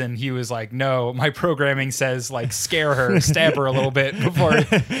whatever reason, he was like, "No, my programming says like scare her, stab her a little bit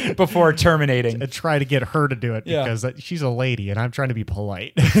before terminating." and try to get her to do it Yeah. because she's a lady and I'm trying to be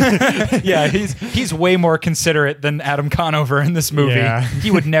polite. Yeah, he's way more considerate than Adam Conover in this movie. Yeah.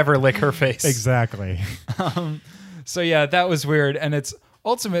 He would never lick her face. Exactly. So yeah, that was weird. And it's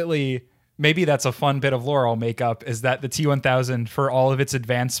ultimately, maybe that's a fun bit of lore I'll make up, is that the T-1000, for all of its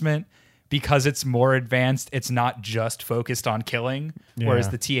advancement, because it's more advanced, it's not just focused on killing. Whereas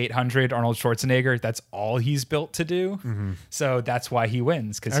Yeah. the T-800, Arnold Schwarzenegger, that's all he's built to do. So that's why he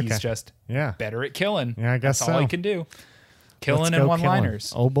wins, because he's Okay. just Yeah. better at killing. Yeah, I guess that's all he so. can do. Let's Killing go and killing.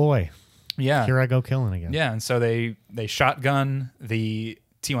 one-liners. Oh boy. Yeah. Here I go killing again. Yeah, and so they shotgun the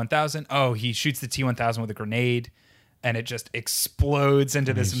T-1000. Oh, he shoots the T-1000 with a grenade, and it just explodes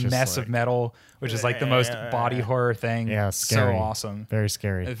into this he's just mess like, of metal, which is like the most body horror thing. Yeah, scary. So awesome. Very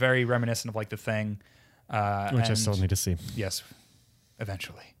scary. Very reminiscent of like The Thing. Which I and- still need to see. Yes,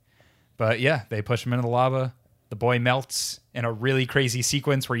 eventually. But yeah, they push him into the lava. The boy melts in a really crazy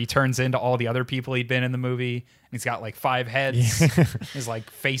sequence where he turns into all the other people he'd been in the movie. And he's got like 5 heads. His like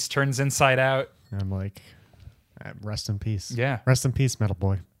face turns inside out. I'm like, rest in peace. Yeah. Rest in peace, Metal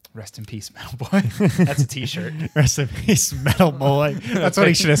Boy. Rest in peace, Metal Boy. That's a t-shirt. Rest in peace, Metal Boy. That's what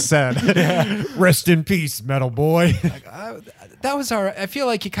he should have said. Rest in peace, Metal Boy. That was all right. I feel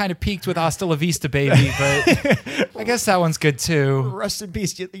like you kind of peaked with Hasta La Vista, baby, but I guess that one's good too. Rest in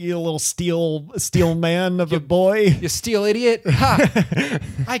peace, you little steel man of a boy. You steel idiot. Ha!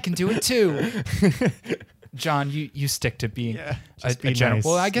 I can do it too. John, you stick to being just a be general. nice,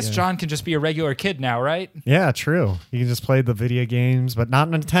 Well, I guess yeah. John can just be a regular kid now, right? Yeah, true. You can just play the video games, but not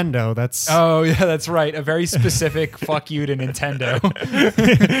Nintendo. That's Oh, yeah, that's right. A very specific fuck you to Nintendo.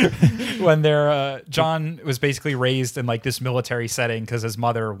 When they're John was basically raised in like this military setting because his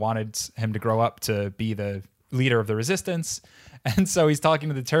mother wanted him to grow up to be the leader of the resistance. And so he's talking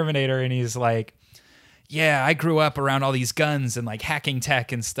to the Terminator and he's like, "Yeah, I grew up around all these guns and like hacking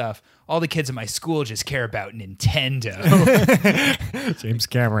tech and stuff. All the kids at my school just care about Nintendo." James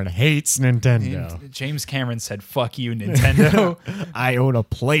Cameron hates Nintendo. James Cameron said, "Fuck you, Nintendo." I own a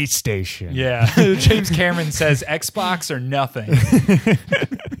PlayStation. Yeah. James Cameron says Xbox or nothing.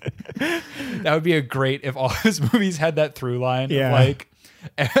 That would be a great if all his movies had that through line. Yeah. Of like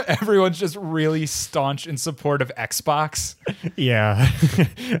everyone's just really staunch in support of Xbox. Yeah.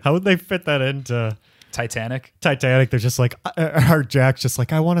 How would they fit that into Titanic. Titanic? They're just like, our Jack's just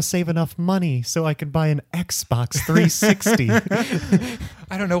like, I want to save enough money so I can buy an Xbox 360.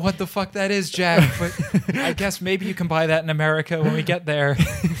 I don't know what the fuck that is, Jack, but I guess maybe you can buy that in America when we get there.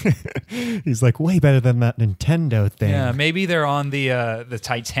 He's like, way better than that Nintendo thing. Yeah, maybe they're on the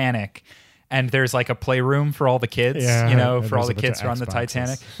Titanic, and there's like a playroom for all the kids. Yeah, you know, and for all there's the a bunch kids of who are on the Xboxes.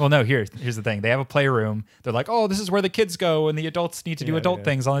 Titanic. Well, no, here's the thing. They have a playroom. They're like, oh, this is where the kids go, and the adults need to do adult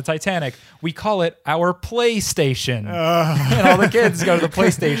things on the Titanic. We call it our PlayStation, and all the kids go to the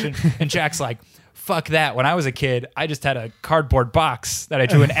PlayStation. And Jack's like, fuck that. When I was a kid, I just had a cardboard box that I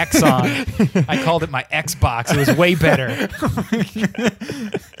drew an X on. I called it my Xbox. It was way better.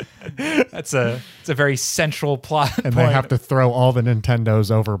 It's a very central plot. And point. they have to throw all the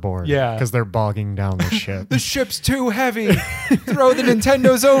Nintendos overboard. Yeah. Because they're bogging down the ship. The ship's too heavy. Throw the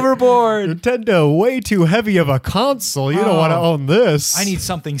Nintendos overboard. Nintendo, way too heavy of a console. You don't want to own this. I need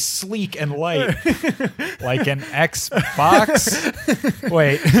something sleek and light. Like an Xbox.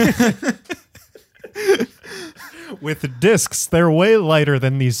 Wait. With discs, they're way lighter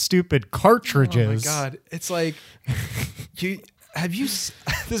than these stupid cartridges. Oh my God. It's like, this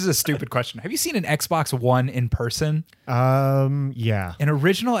is a stupid question. Have you seen an Xbox One in person? Yeah. An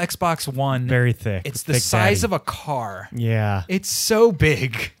original Xbox One. Very thick. It's the Thick size daddy. of a car. Yeah. It's so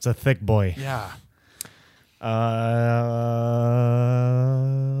big. It's a thick boy. Yeah.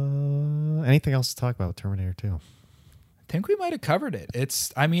 Anything else to talk about with Terminator 2? I think we might have covered it.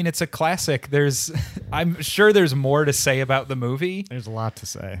 It's a classic. I'm sure there's more to say about the movie, There's a lot to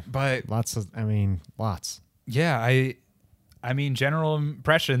say. but Lots. yeah, I mean, general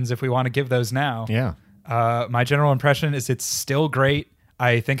impressions, if we want to give those now. Yeah. My general impression is it's still great.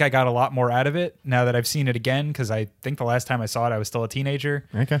 I think I got a lot more out of it now that I've seen it again, because I think the last time I saw it, I was still a teenager.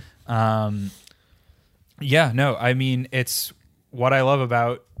 Okay. Yeah, no, I mean, it's what I love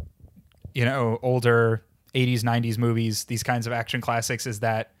about, older 80s, 90s movies, these kinds of action classics, is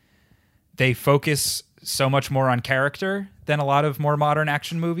that they focus so much more on character than a lot of more modern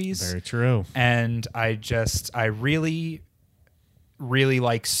action movies. Very true. And I really, really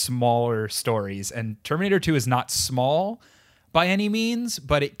like smaller stories. And Terminator 2 is not small by any means,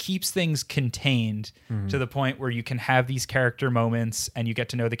 but it keeps things contained to the point where you can have these character moments and you get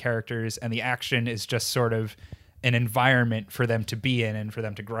to know the characters, and the action is just sort of an environment for them to be in and for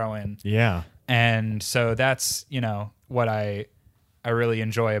them to grow in. Yeah. And so that's, what I really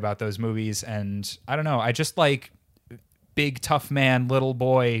enjoy about those movies. And I don't know, I just like big tough man, little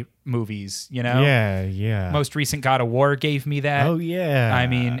boy movies, Yeah, yeah. Most recent God of War gave me that. Oh, yeah. I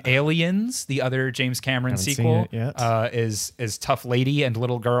mean, Aliens, the other James Cameron Haven't sequel, seen it yet. is tough lady and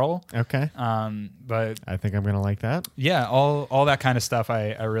little girl. Okay. But I think I'm going to like that. yeah, all that kind of stuff.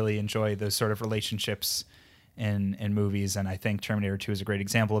 I really enjoy those sort of relationships in movies, and I think Terminator 2 is a great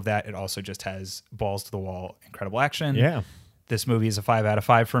example of that. It also just has balls to the wall, incredible action. Yeah. This movie is a 5 out of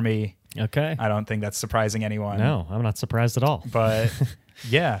 5 for me. Okay. I don't think that's surprising anyone. No, I'm not surprised at all. But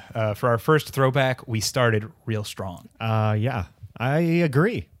yeah, for our first throwback, we started real strong. Yeah, I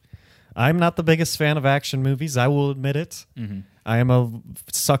agree. I'm not the biggest fan of action movies. I will admit it. I am a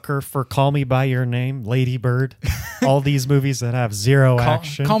sucker for Call Me By Your Name, Lady Bird, all these movies that have zero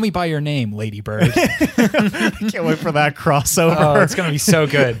action. Call Me By Your Name, Lady Bird. Can't wait for that crossover. Oh, it's going to be so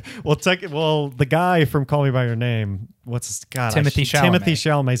good. Well, the guy from Call Me By Your Name, what's his God? Timothy Chalamet. Timothy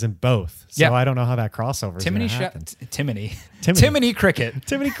Chalamet's in both. So Yep. I don't know how that crossover is going to happen. Timothy Cricket.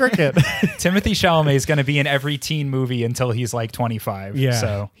 Timothy Cricket. Timothy Chalamet is going to be in every teen movie until he's like 25. Yeah.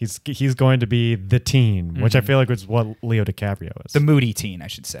 So he's going to be the teen, which I feel like is what Leo DiCaprio is. the moody teen, I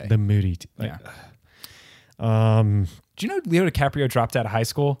should say. The moody. Yeah. Do you know Leo DiCaprio dropped out of high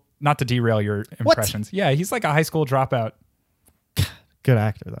school? Not to derail your impressions. Yeah, he's like a high school dropout. Good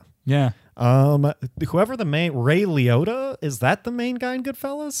actor though. Yeah. Whoever the main Ray Liotta, is that the main guy in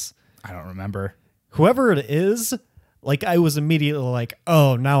Goodfellas? I don't remember. Whoever it is, like I was immediately like,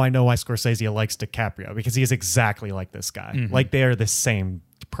 oh, now I know why Scorsese likes DiCaprio, because he is exactly like this guy. Like they are the same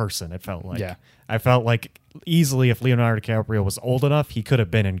person. It felt like. Yeah. I felt like easily if Leonardo DiCaprio was old enough, he could have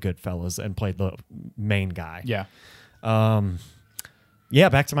been in Goodfellas and played the main guy. Yeah. Yeah.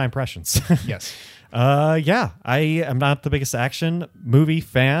 Back to my impressions. Yes. Yeah, I am not the biggest action movie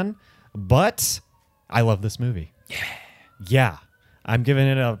fan, but I love this movie. Yeah. I'm giving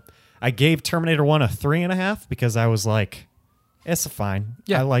it I gave Terminator 1 a 3.5 because I was like, it's fine.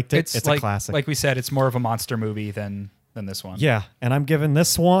 Yeah. I liked it. It's like, a classic. Like we said, it's more of a monster movie than this one. Yeah. And I'm giving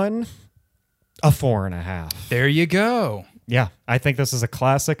this one a 4.5. There you go. Yeah. I think this is a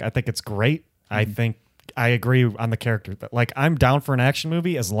classic. I think it's great. I think I agree on the character. Like, I'm down for an action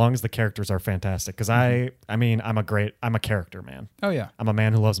movie as long as the characters are fantastic. Because I mean, I'm a character man. Oh, yeah. I'm a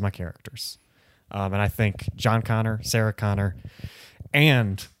man who loves my characters. And I think John Connor, Sarah Connor,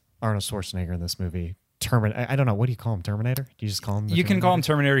 and Arnold Schwarzenegger in this movie. I don't know. What do you call him? Terminator? Do you just call him? You can call him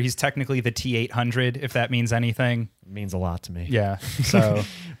Terminator. He's technically the T-800, if that means anything. It means a lot to me. Yeah. So,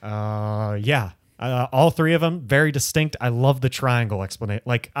 yeah. All three of them, very distinct. I love the triangle explanation.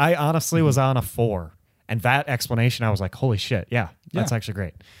 Like, I honestly was on a 4. And that explanation, I was like, holy shit. Yeah, that's actually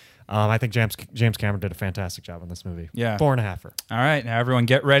great. I think James Cameron did a fantastic job in this movie. Yeah. 4.5. all right. Now, everyone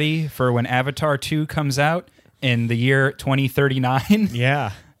get ready for when Avatar 2 comes out in the year 2039.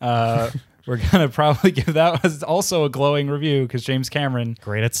 Yeah. we're gonna probably give that was also a glowing review because James Cameron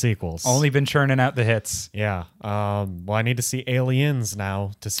Great at sequels. only been churning out the hits. Yeah. Well, I need to see Aliens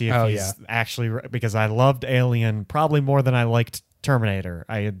now to see if Oh, he's yeah. actually because I loved Alien probably more than I liked Terminator.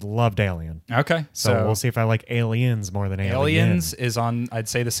 I had loved Alien. Okay, So we'll see if I like Aliens more than Aliens is on, I'd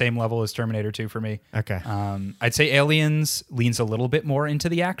say, the same level as Terminator 2 for me. Okay. I'd say Aliens leans a little bit more into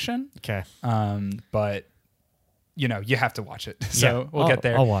the action, Okay. but you know, you have to watch it. So Yeah, we'll I'll- get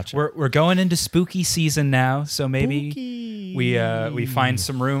there. I'll watch it. We're going into spooky season now, so maybe Spooky. we find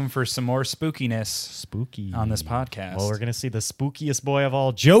some room for some more spookiness Spooky on this podcast. Well, we're gonna see the spookiest boy of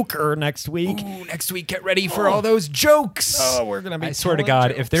all, Joker, next week. Ooh, next week, get ready for all those jokes. Oh, we're gonna be. I swear to telling God,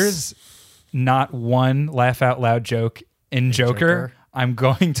 jokes. if there's not one laugh out loud joke in Joker, Joker? I'm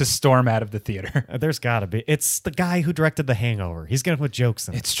going to storm out of the theater. There's gotta be. It's the guy who directed The Hangover. He's gonna put jokes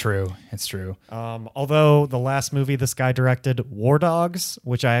in it. It's true. It's true. Although the last movie this guy directed, War Dogs,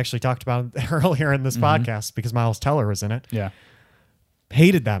 which I actually talked about earlier in this podcast because Miles Teller was in it, Yeah.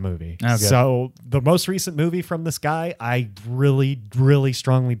 hated that movie. Oh, good. So the most recent movie from this guy, I really, really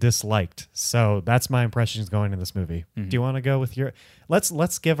strongly disliked. So that's my impressions going into this movie. Mm-hmm. Do you want to go with your? Let's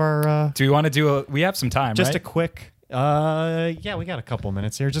give our Do we want to do a? We have some time, just right? a quick. Yeah, we got a couple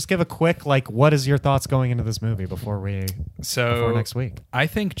minutes here. Just give a quick what is your thoughts going into this movie before So next week? I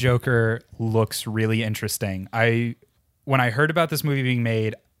think Joker looks really interesting. When I heard about this movie being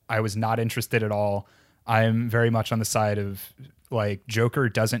made, I was not interested at all. I'm very much on the side of like Joker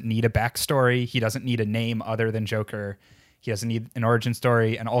doesn't need a backstory. He doesn't need a name other than Joker. He doesn't need an origin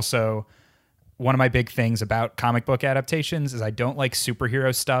story. And also, one of my big things about comic book adaptations is I don't like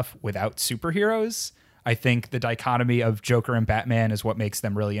superhero stuff without superheroes. I think the dichotomy of Joker and Batman is what makes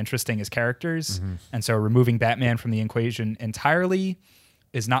them really interesting as characters. And so removing Batman from the equation entirely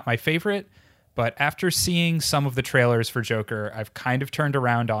is not my favorite. But after seeing some of the trailers for Joker, I've kind of turned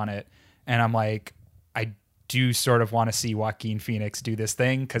around on it. And I'm like, I do sort of want to see Joaquin Phoenix do this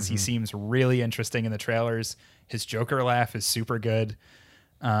thing because he seems really interesting in the trailers. His Joker laugh is super good.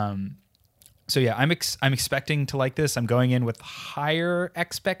 So yeah, I'm expecting to like this. I'm going in with higher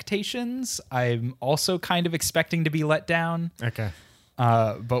expectations. I'm also kind of expecting to be let down. Okay.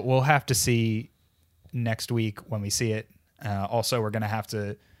 But we'll have to see next week when we see it. Also, we're going to have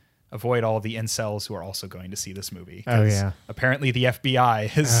to avoid all the incels who are also going to see this movie. Oh, 'Cause yeah. apparently the FBI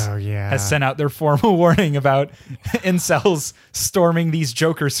has sent out their formal warning about incels storming these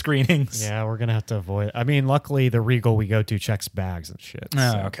Joker screenings. Yeah, we're gonna have to avoid. I mean, luckily the Regal we go to checks bags and shit.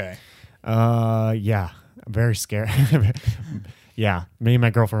 Oh, so. okay. Yeah, I'm very scared. Yeah, me and my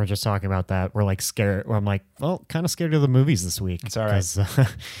girlfriend were just talking about that. We're like scared. I'm like, well, kind of scared of the movies this week. It's all right. 'cause,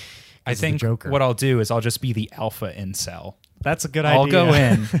 I think Joker. what I'll do is I'll just be the alpha incel. That's a good idea. I'll go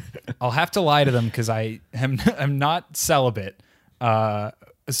in. I'll have to lie to them because I'm not celibate. So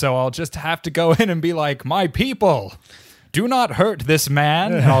I'll just have to go in and be like, my people, do not hurt this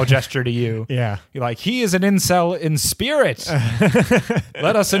man. And I'll gesture to you. Yeah. You're like, he is an incel in spirit.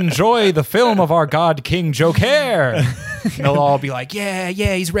 Let us enjoy the film of our god king Joker. And they'll all be like, yeah,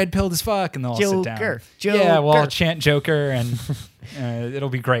 he's red pilled as fuck. And they'll all sit down. Joker. Yeah, we'll all Joker. chant Joker and it'll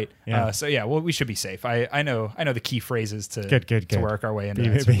be great. Yeah. So yeah, well, we should be safe. I know the key phrases to Good. to work our way into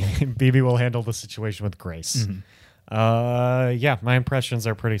that. So BB will handle the situation with grace. Yeah, my impressions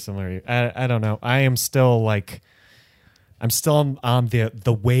are pretty similar. I don't know. I'm still on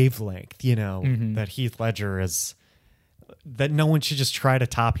the wavelength, that Heath Ledger is. That no one should just try to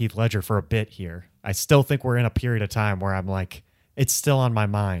top Heath Ledger for a bit here. I still think we're in a period of time where I'm like, it's still on my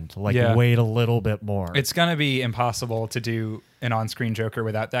mind. Yeah. Wait a little bit more. It's going to be impossible to do an on-screen Joker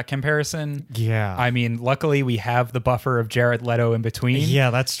without that comparison. Yeah. I mean, luckily we have the buffer of Jared Leto in between.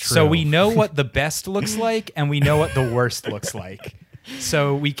 Yeah, that's true. So we know what the best looks like and we know what the worst looks like.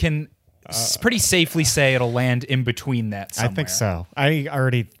 So we can pretty safely say it'll land in between that somewhere. I think so. I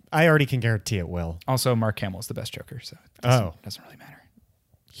already can guarantee it will. Also, Mark Hamill's the best Joker, so it doesn't really matter.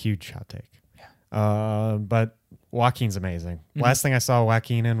 Huge hot take. Yeah. But Joaquin's amazing. Last thing I saw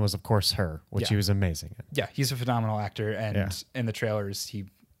Joaquin in was, of course, Her, which Yeah. he was amazing in. Yeah, he's a phenomenal actor, and Yeah. in the trailers, he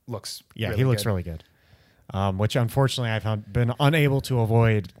looks He looks really good. Which unfortunately I've been unable to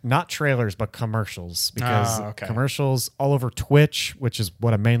avoid, not trailers, but commercials, because okay. commercials all over Twitch, which is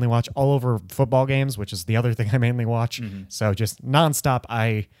what I mainly watch, all over football games, which is the other thing I mainly watch. So just nonstop,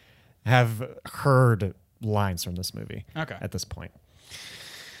 I have heard lines from this movie at this point.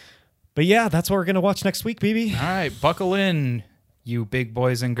 But yeah, that's what we're going to watch next week, BB. All right, buckle in, you big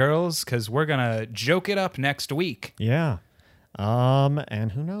boys and girls, because we're going to joke it up next week. Yeah.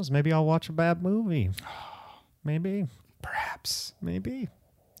 And who knows? Maybe I'll watch a bad movie. Maybe. Perhaps. Maybe.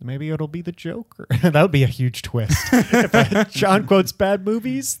 Maybe it'll be the Joker. That would be a huge twist. If Sean quotes bad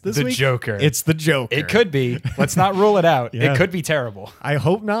movies this The week, Joker. it's the Joker. It could be. Let's not rule it out. Yeah. It could be terrible. I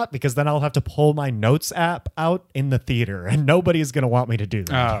hope not, because then I'll have to pull my notes app out in the theater, and nobody's going to want me to do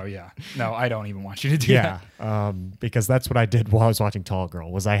that. Oh, yeah. No, I don't even want you to do Yeah, that. because that's what I did while I was watching Tall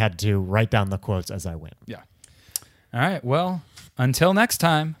Girl, was I had to write down the quotes as I went. Yeah. All right. Well, until next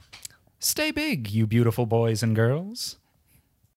time, stay big, you beautiful boys and girls.